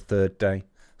midnight of the third day,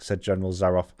 said General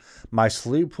Zaroff. My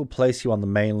sloop will place you on the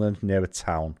mainland near a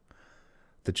town.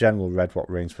 The General read what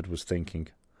Rainsford was thinking.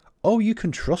 Oh, you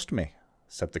can trust me,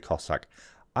 said the Cossack.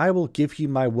 I will give you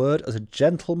my word as a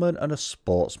gentleman and a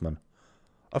sportsman.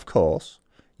 Of course,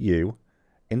 you,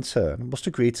 in turn, must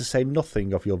agree to say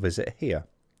nothing of your visit here.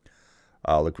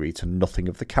 I'll agree to nothing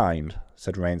of the kind,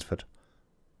 said Rainsford.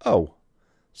 Oh,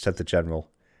 said the General.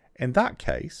 In that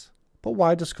case, but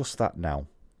why discuss that now?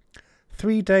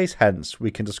 3 days hence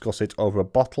we can discuss it over a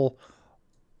bottle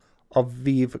of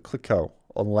Vive Clicquot,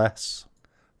 unless...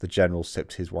 The General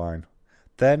sipped his wine.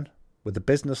 Then, with a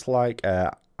business-like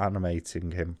air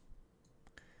animating him,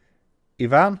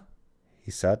 Ivan,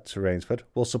 he said to Rainsford,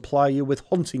 will supply you with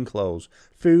hunting clothes,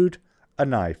 food, a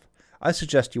knife. I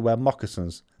suggest you wear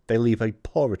moccasins. They leave a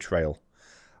poorer trail.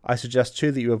 I suggest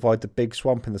too that you avoid the big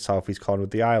swamp in the southeast corner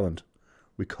of the island.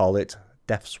 We call it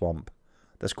Death Swamp.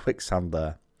 There's quicksand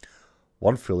there.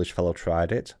 One foolish fellow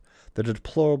tried it. The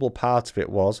deplorable part of it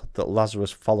was that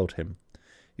Lazarus followed him.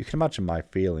 You can imagine my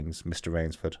feelings, Mr.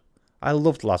 Rainsford. I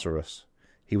loved Lazarus.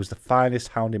 He was the finest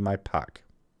hound in my pack.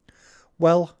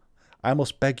 Well, I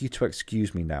must beg you to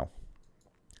excuse me now.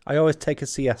 I always take a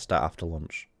siesta after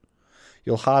lunch.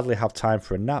 You'll hardly have time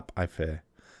for a nap, I fear.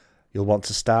 You'll want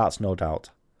to start, no doubt.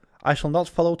 I shall not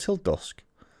follow till dusk.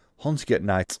 Hunting at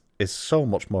night is so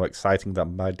much more exciting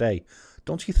than by day,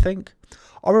 don't you think?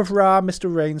 Au revoir,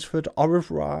 Mr. Rainsford, au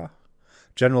revoir.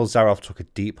 General Zaroff took a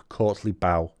deep, courtly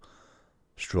bow,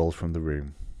 strolled from the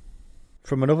room.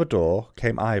 From another door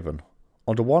came Ivan.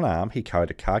 Under one arm he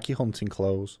carried a khaki hunting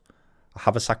clothes, a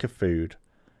haversack of food,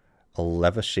 a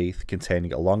leather sheath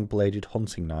containing a long-bladed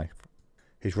hunting knife.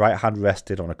 His right hand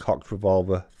rested on a cocked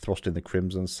revolver thrust in the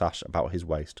crimson sash about his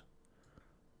waist.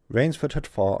 Rainsford had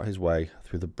fought his way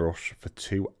through the brush for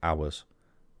 2 hours.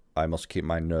 I must keep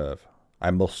my nerve,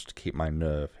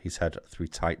 he said through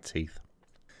tight teeth.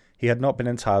 He had not been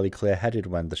entirely clear-headed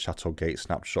when the chateau gate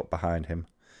snapped shut behind him.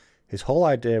 His whole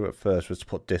idea at first was to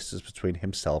put distance between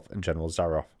himself and General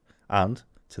Zaroff, and,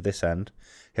 to this end,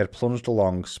 he had plunged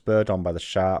along, spurred on by the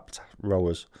sharp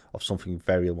rowers of something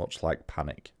very much like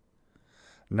panic.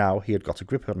 Now he had got a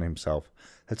grip on himself,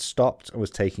 had stopped and was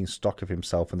taking stock of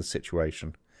himself and the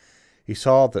situation. He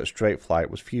saw that straight flight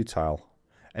was futile.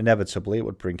 Inevitably it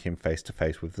would bring him face to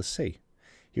face with the sea.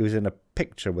 He was in a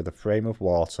picture with a frame of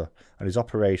water, and his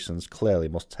operations clearly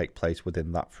must take place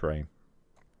within that frame.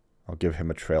 I'll give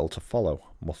him a trail to follow,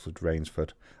 muttered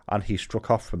Rainsford, and he struck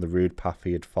off from the rude path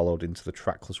he had followed into the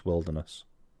trackless wilderness.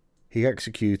 He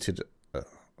executed a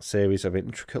series of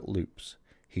intricate loops.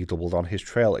 He doubled on his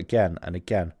trail again and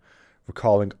again,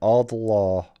 recalling all the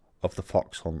lore of the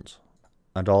fox hunt,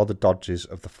 and all the dodges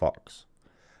of the fox.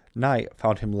 Night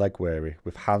found him leg-weary,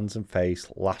 with hands and face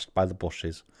lashed by the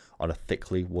bushes on a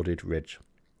thickly wooded ridge.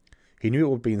 He knew it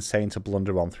would be insane to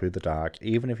blunder on through the dark,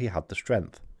 even if he had the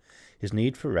strength. His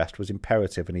need for rest was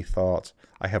imperative, and he thought,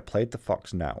 I have played the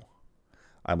fox now.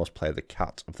 I must play the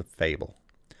cat of the fable.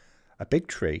 A big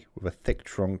tree, with a thick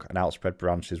trunk and outspread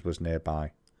branches, was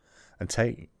nearby, and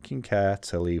taking care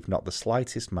to leave not the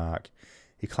slightest mark,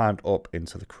 he climbed up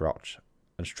into the crotch,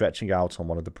 and stretching out on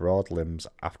one of the broad limbs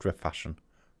after a fashion,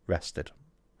 rested.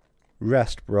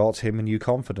 Rest brought him a new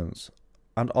confidence,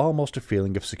 and almost a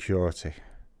feeling of security.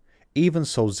 Even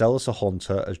so zealous a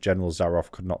hunter as General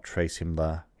Zaroff could not trace him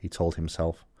there, he told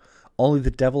himself. Only the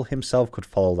devil himself could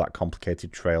follow that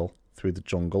complicated trail through the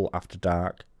jungle after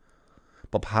dark.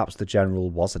 But perhaps the general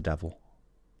was a devil.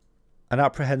 An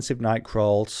apprehensive night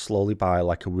crawled slowly by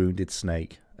like a wounded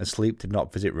snake, and sleep did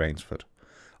not visit Rainsford,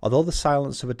 although the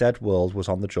silence of a dead world was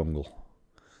on the jungle.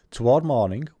 Toward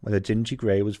morning, when the dingy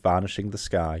grey was varnishing the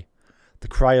sky, the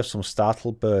cry of some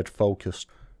startled bird focused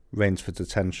Rainsford's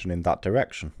attention in that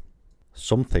direction.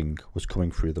 Something was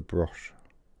coming through the brush.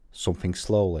 Something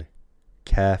slowly,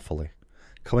 carefully,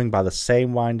 coming by the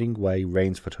same winding way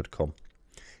Rainsford had come.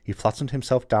 He flattened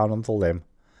himself down on the limb,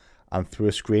 and through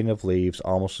a screen of leaves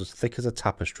almost as thick as a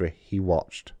tapestry he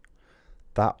watched.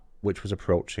 That which was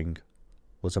approaching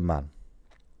was a man.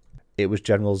 It was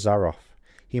General Zaroff.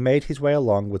 He made his way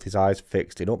along with his eyes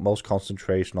fixed in utmost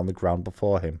concentration on the ground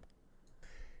before him.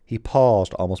 He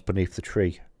paused almost beneath the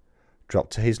tree,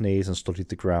 dropped to his knees and studied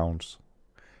the grounds.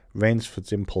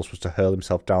 Rainsford's impulse was to hurl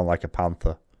himself down like a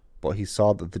panther, but he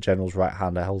saw that the general's right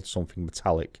hand held something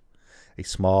metallic, a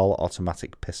small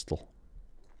automatic pistol.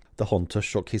 The hunter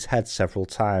shook his head several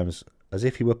times, as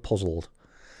if he were puzzled.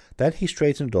 Then he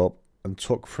straightened up and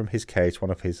took from his case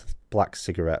one of his black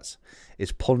cigarettes.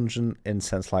 Its pungent,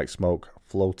 incense-like smoke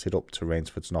floated up to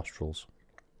Rainsford's nostrils.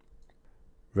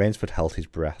 Rainsford held his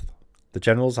breath. The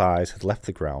general's eyes had left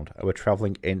the ground and were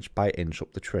travelling inch by inch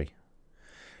up the tree.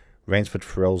 Rainsford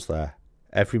froze there,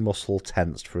 every muscle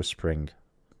tensed for a spring.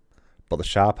 But the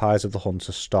sharp eyes of the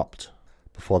hunter stopped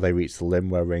before they reached the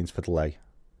limb where Rainsford lay.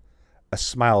 A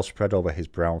smile spread over his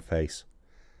brown face.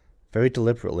 Very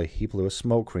deliberately he blew a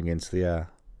smoke ring into the air.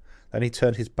 Then he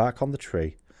turned his back on the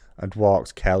tree and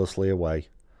walked carelessly away,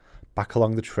 back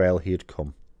along the trail he had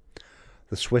come.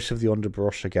 The swish of the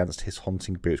underbrush against his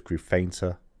hunting boots grew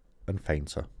fainter and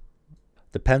fainter.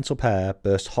 The pent-up air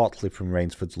burst hotly from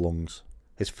Rainsford's lungs.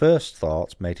 His first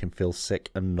thought made him feel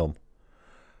sick and numb.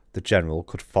 The general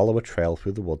could follow a trail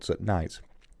through the woods at night.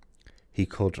 He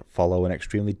could follow an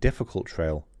extremely difficult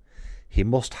trail. He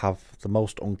must have the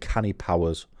most uncanny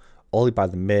powers, only by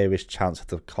the merest chance had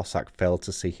the Cossack failed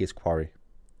to see his quarry.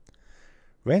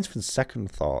 Rainsford's second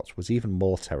thought was even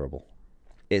more terrible.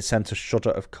 It sent a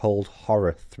shudder of cold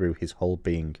horror through his whole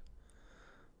being.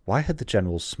 Why had the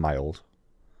general smiled?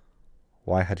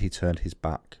 Why had he turned his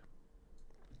back?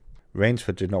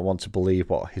 Rainsford did not want to believe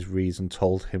what his reason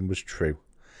told him was true,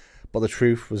 but the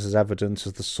truth was as evident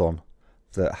as the sun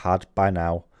that had, by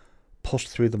now, pushed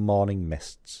through the morning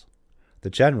mists. The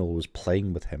general was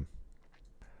playing with him.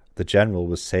 The general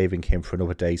was saving him for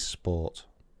another day's sport.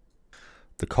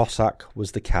 The Cossack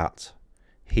was the cat.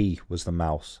 He was the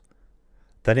mouse.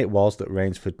 Then it was that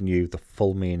Rainsford knew the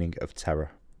full meaning of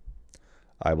terror.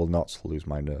 I will not lose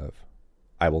my nerve.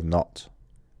 I will not.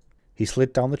 He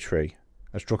slid down the tree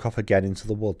and struck off again into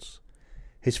the woods.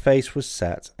 His face was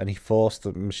set, and he forced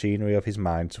the machinery of his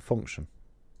mind to function.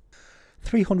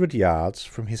 300 yards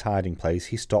from his hiding place,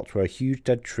 he stopped where a huge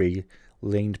dead tree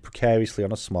leaned precariously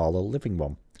on a smaller, living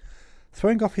one.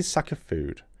 Throwing off his sack of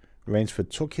food, Rainsford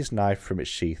took his knife from its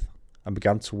sheath and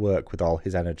began to work with all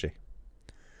his energy.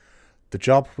 The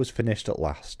job was finished at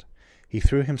last. He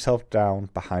threw himself down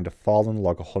behind a fallen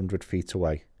log 100 feet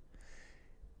away.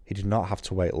 He did not have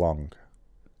to wait long.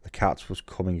 The cat was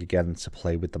coming again to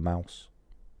play with the mouse.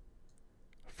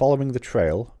 Following the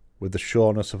trail, with the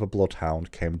sureness of a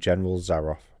bloodhound, came General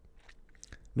Zaroff.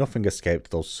 Nothing escaped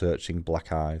those searching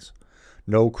black eyes.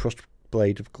 No crushed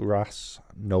blade of grass,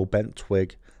 no bent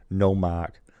twig, no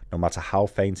mark, no matter how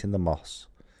faint in the moss.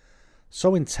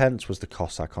 So intent was the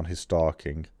Cossack on his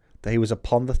stalking that he was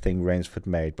upon the thing Rainsford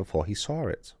made before he saw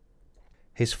it.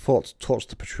 His foot touched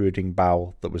the protruding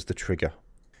bough that was the trigger.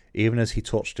 Even as he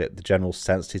touched it, the general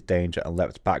sensed his danger and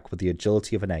leapt back with the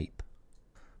agility of an ape.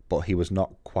 But he was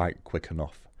not quite quick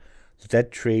enough. The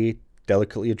dead tree,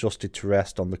 delicately adjusted to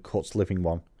rest on the cut's living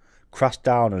one, crashed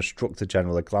down and struck the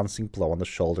general a glancing blow on the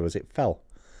shoulder as it fell.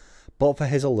 But for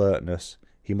his alertness,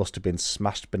 he must have been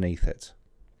smashed beneath it.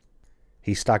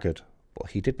 He staggered,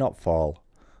 but he did not fall,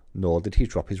 nor did he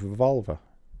drop his revolver.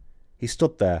 He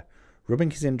stood there,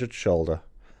 rubbing his injured shoulder,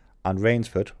 and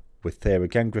Rainsford, with fear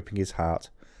again gripping his heart,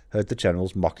 heard the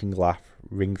general's mocking laugh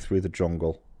ring through the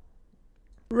jungle.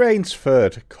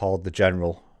 "Rainsford," called the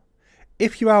general,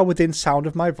 "if you are within sound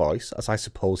of my voice, as I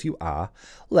suppose you are,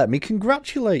 let me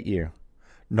congratulate you.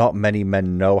 Not many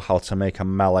men know how to make a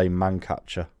Malay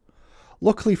man-catcher.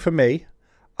 Luckily for me,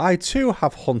 I too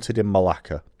have hunted in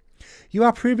Malacca. You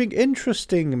are proving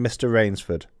interesting, Mr.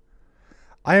 Rainsford.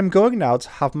 I am going now to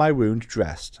have my wound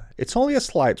dressed. It's only a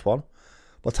slight one,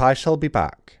 but I shall be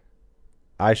back.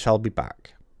 I shall be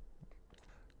back."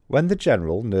 When the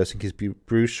general, nursing his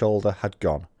bruised shoulder, had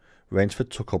gone,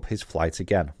 Rainsford took up his flight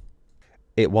again.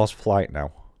 It was flight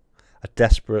now, a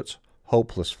desperate,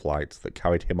 hopeless flight that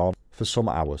carried him on for some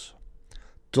hours.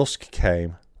 Dusk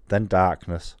came, then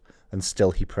darkness, and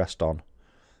still he pressed on.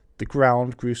 The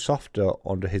ground grew softer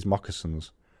under his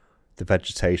moccasins. The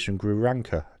vegetation grew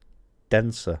ranker,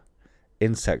 denser.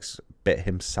 Insects bit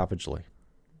him savagely.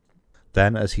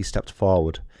 Then, as he stepped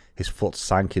forward, his foot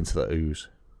sank into the ooze.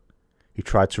 He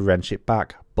tried to wrench it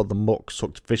back, but the muck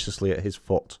sucked viciously at his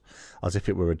foot, as if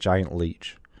it were a giant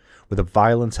leech. With a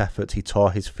violent effort, he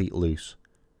tore his feet loose.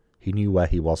 He knew where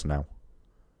he was now.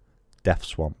 Death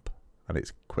Swamp and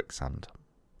its quicksand.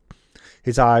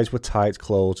 His eyes were tight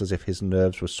closed, as if his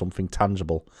nerves were something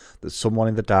tangible that someone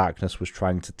in the darkness was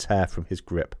trying to tear from his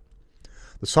grip.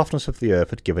 The softness of the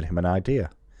earth had given him an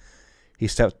idea. He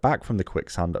stepped back from the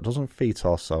quicksand a dozen feet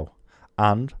or so,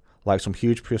 and, like some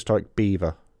huge prehistoric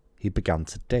beaver, he began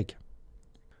to dig.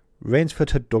 Rainsford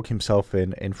had dug himself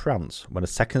in France, when a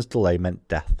second's delay meant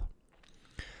death.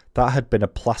 That had been a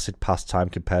placid pastime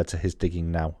compared to his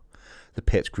digging now. The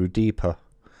pit grew deeper.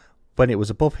 When it was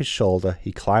above his shoulder,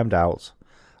 he climbed out,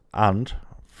 and,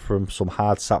 from some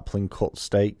hard sapling, cut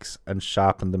stakes and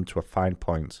sharpened them to a fine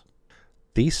point.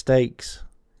 These stakes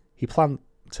he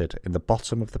planted in the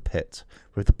bottom of the pit,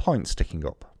 with the point sticking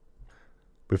up.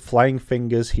 With flying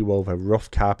fingers he wove a rough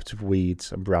carpet of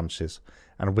weeds and branches,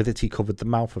 and with it he covered the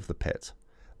mouth of the pit.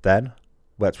 Then,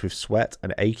 wet with sweat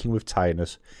and aching with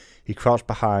tiredness, he crouched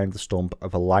behind the stump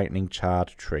of a lightning-charred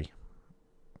tree.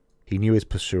 He knew his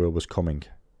pursuer was coming.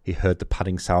 He heard the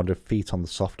padding sound of feet on the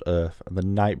soft earth, and the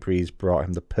night breeze brought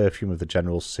him the perfume of the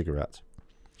general's cigarette.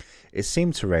 It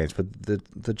seemed to Rainsford that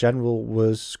the general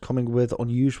was coming with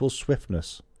unusual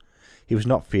swiftness. He was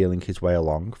not feeling his way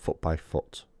along, foot by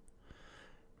foot.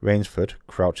 Rainsford,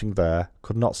 crouching there,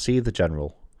 could not see the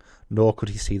general, nor could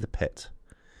he see the pit.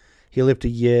 He lived a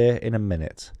year in a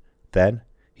minute. Then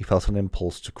he felt an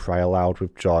impulse to cry aloud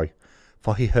with joy,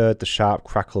 for he heard the sharp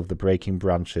crackle of the breaking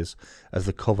branches as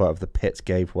the cover of the pit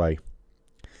gave way.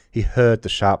 He heard the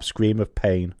sharp scream of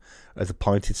pain as the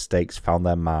pointed stakes found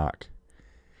their mark.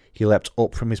 He leapt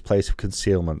up from his place of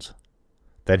concealment.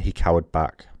 Then he cowered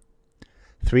back.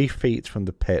 3 feet from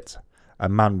the pit, a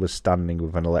man was standing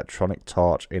with an electronic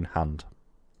torch in hand.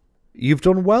 "You've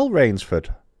done well,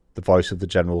 Rainsford," the voice of the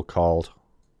general called.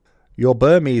 "Your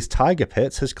Burmese tiger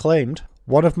pit has claimed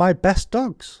one of my best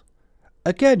dogs.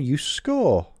 Again you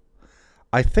score.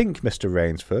 I think, Mr.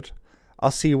 Rainsford,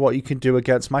 I'll see what you can do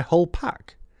against my whole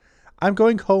pack. I'm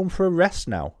going home for a rest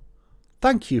now.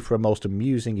 Thank you for a most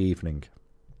amusing evening."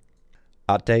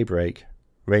 At daybreak,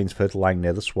 Rainsford, lying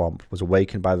near the swamp, was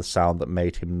awakened by the sound that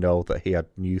made him know that he had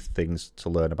new things to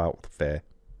learn about fear.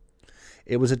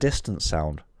 It was a distant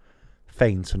sound,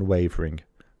 faint and wavering,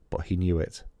 but he knew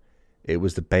it. It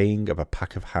was the baying of a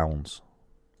pack of hounds.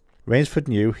 Rainsford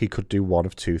knew he could do one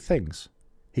of 2 things.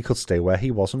 He could stay where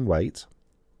he was and wait.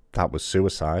 That was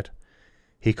suicide.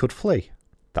 He could flee.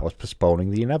 That was postponing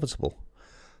the inevitable.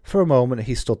 For a moment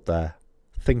he stood there,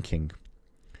 thinking.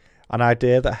 An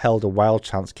idea that held a wild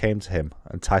chance came to him,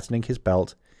 and tightening his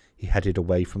belt, he headed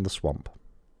away from the swamp.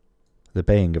 The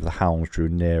baying of the hounds drew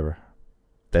nearer,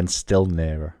 then still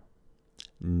nearer.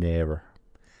 Nearer.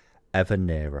 Ever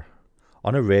nearer.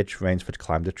 On a ridge, Rainsford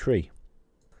climbed a tree.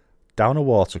 Down a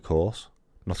watercourse,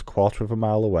 not a quarter of a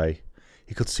mile away,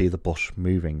 he could see the bush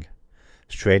moving.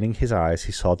 Straining his eyes,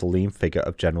 he saw the lean figure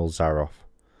of General Zaroff.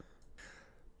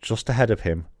 Just ahead of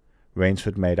him,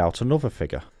 Rainsford made out another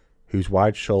figure, whose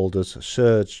wide shoulders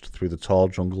surged through the tall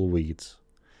jungle weeds.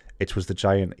 It was the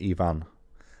giant Ivan,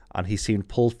 and he seemed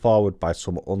pulled forward by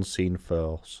some unseen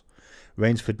force.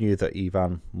 Rainsford knew that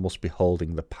Ivan must be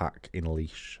holding the pack in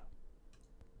leash.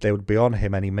 They would be on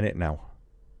him any minute now.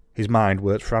 His mind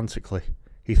worked frantically.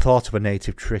 He thought of a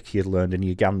native trick he had learned in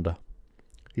Uganda.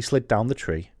 He slid down the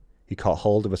tree. He caught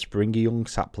hold of a springy young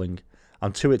sapling,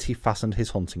 and to it he fastened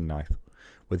his hunting knife.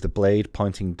 With the blade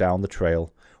pointing down the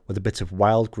trail, with a bit of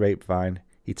wild grapevine,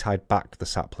 he tied back the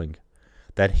sapling.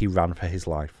 Then he ran for his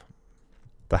life.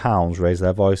 The hounds raised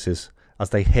their voices as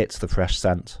they hit the fresh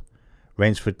scent.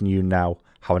 Rainsford knew now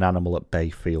how an animal at bay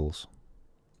feels.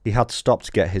 He had stopped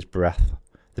to get his breath.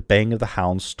 The baying of the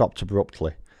hounds stopped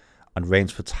abruptly, and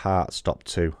Rainsford's heart stopped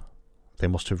too. They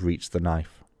must have reached the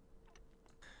knife.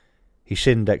 He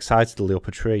shinned excitedly up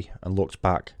a tree and looked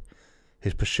back.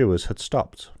 His pursuers had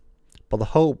stopped. But the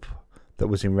hope that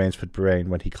was in Rainsford's brain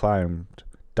when he climbed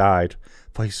died,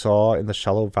 for he saw in the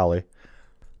shallow valley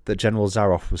that General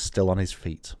Zaroff was still on his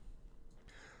feet.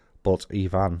 But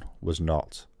Ivan was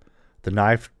not. The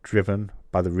knife, driven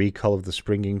by the recoil of the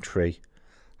springing tree,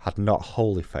 had not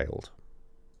wholly failed.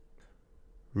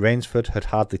 Rainsford had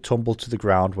hardly tumbled to the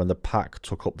ground when the pack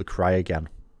took up the cry again.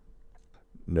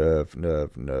 "Nerve,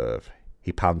 nerve, nerve,"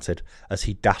 he panted as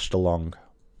he dashed along.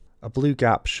 A blue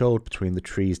gap showed between the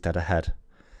trees dead ahead.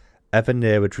 Ever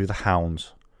nearer drew the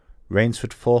hounds.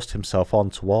 Rainsford forced himself on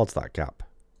towards that gap.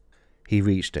 He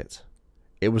reached it.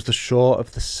 It was the shore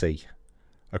of the sea.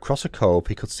 Across a cove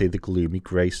he could see the gloomy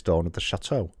grey stone of the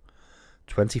chateau.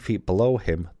 20 feet below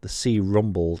him the sea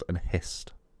rumbled and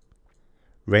hissed.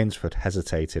 Rainsford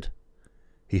hesitated.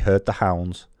 He heard the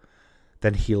hounds.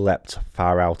 Then he leapt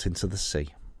far out into the sea.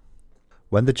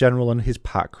 When the general and his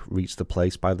pack reached the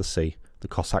place by the sea, the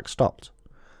Cossack stopped.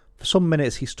 For some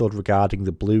minutes he stood regarding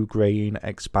the blue-green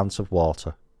expanse of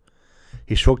water.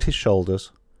 He shrugged his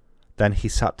shoulders. Then he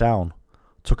sat down,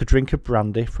 took a drink of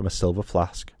brandy from a silver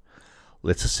flask,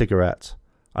 lit a cigarette,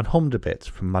 and hummed a bit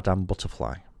from Madame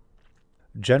Butterfly.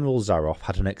 General Zaroff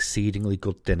had an exceedingly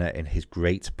good dinner in his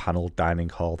great panelled dining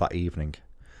hall that evening.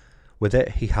 With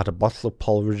it he had a bottle of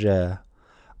Paul Roger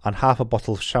and half a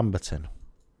bottle of Chambertin.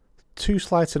 2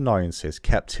 slight annoyances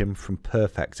kept him from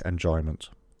perfect enjoyment.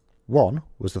 One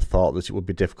was the thought that it would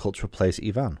be difficult to replace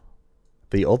Ivan.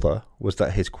 The other was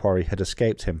that his quarry had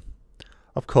escaped him.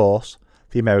 Of course,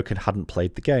 the American hadn't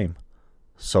played the game.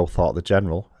 So thought the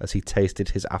general as he tasted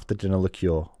his after-dinner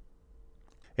liqueur.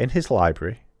 In his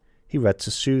library, he read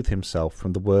to soothe himself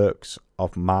from the works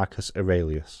of Marcus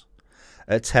Aurelius.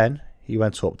 At 10, he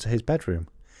went up to his bedroom.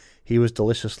 He was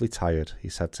deliciously tired, he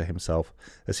said to himself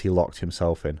as he locked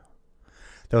himself in.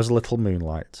 There was a little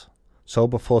moonlight, so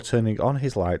before turning on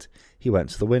his light, he went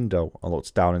to the window and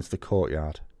looked down into the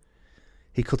courtyard.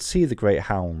 He could see the great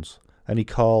hounds, and he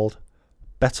called,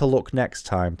 "Better luck next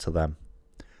time," to them.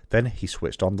 Then he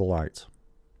switched on the light.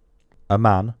 A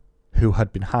man, who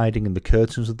had been hiding in the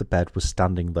curtains of the bed, was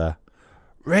standing there.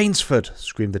 "Rainsford!"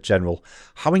 screamed the general.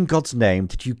 "How in God's name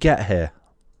did you get here?"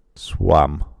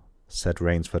 "Swam," said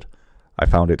Rainsford. "I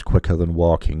found it quicker than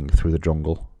walking through the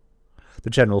jungle." The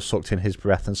general sucked in his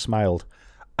breath and smiled.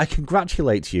 "I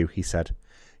congratulate you," he said.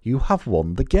 "You have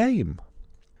won the game."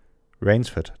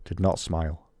 Rainsford did not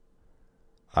smile.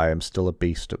 I am still a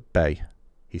beast at bay,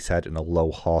 he said in a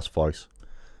low, hoarse voice.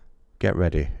 Get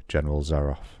ready, General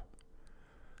Zaroff.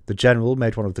 The general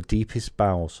made one of the deepest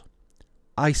bows.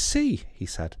 I see, he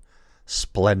said.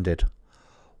 Splendid.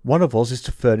 One of us is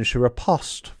to furnish a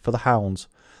riposte for the hounds.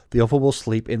 The other will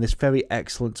sleep in this very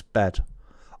excellent bed.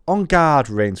 En garde,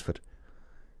 Rainsford.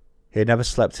 He had never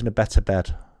slept in a better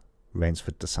bed,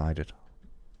 Rainsford decided.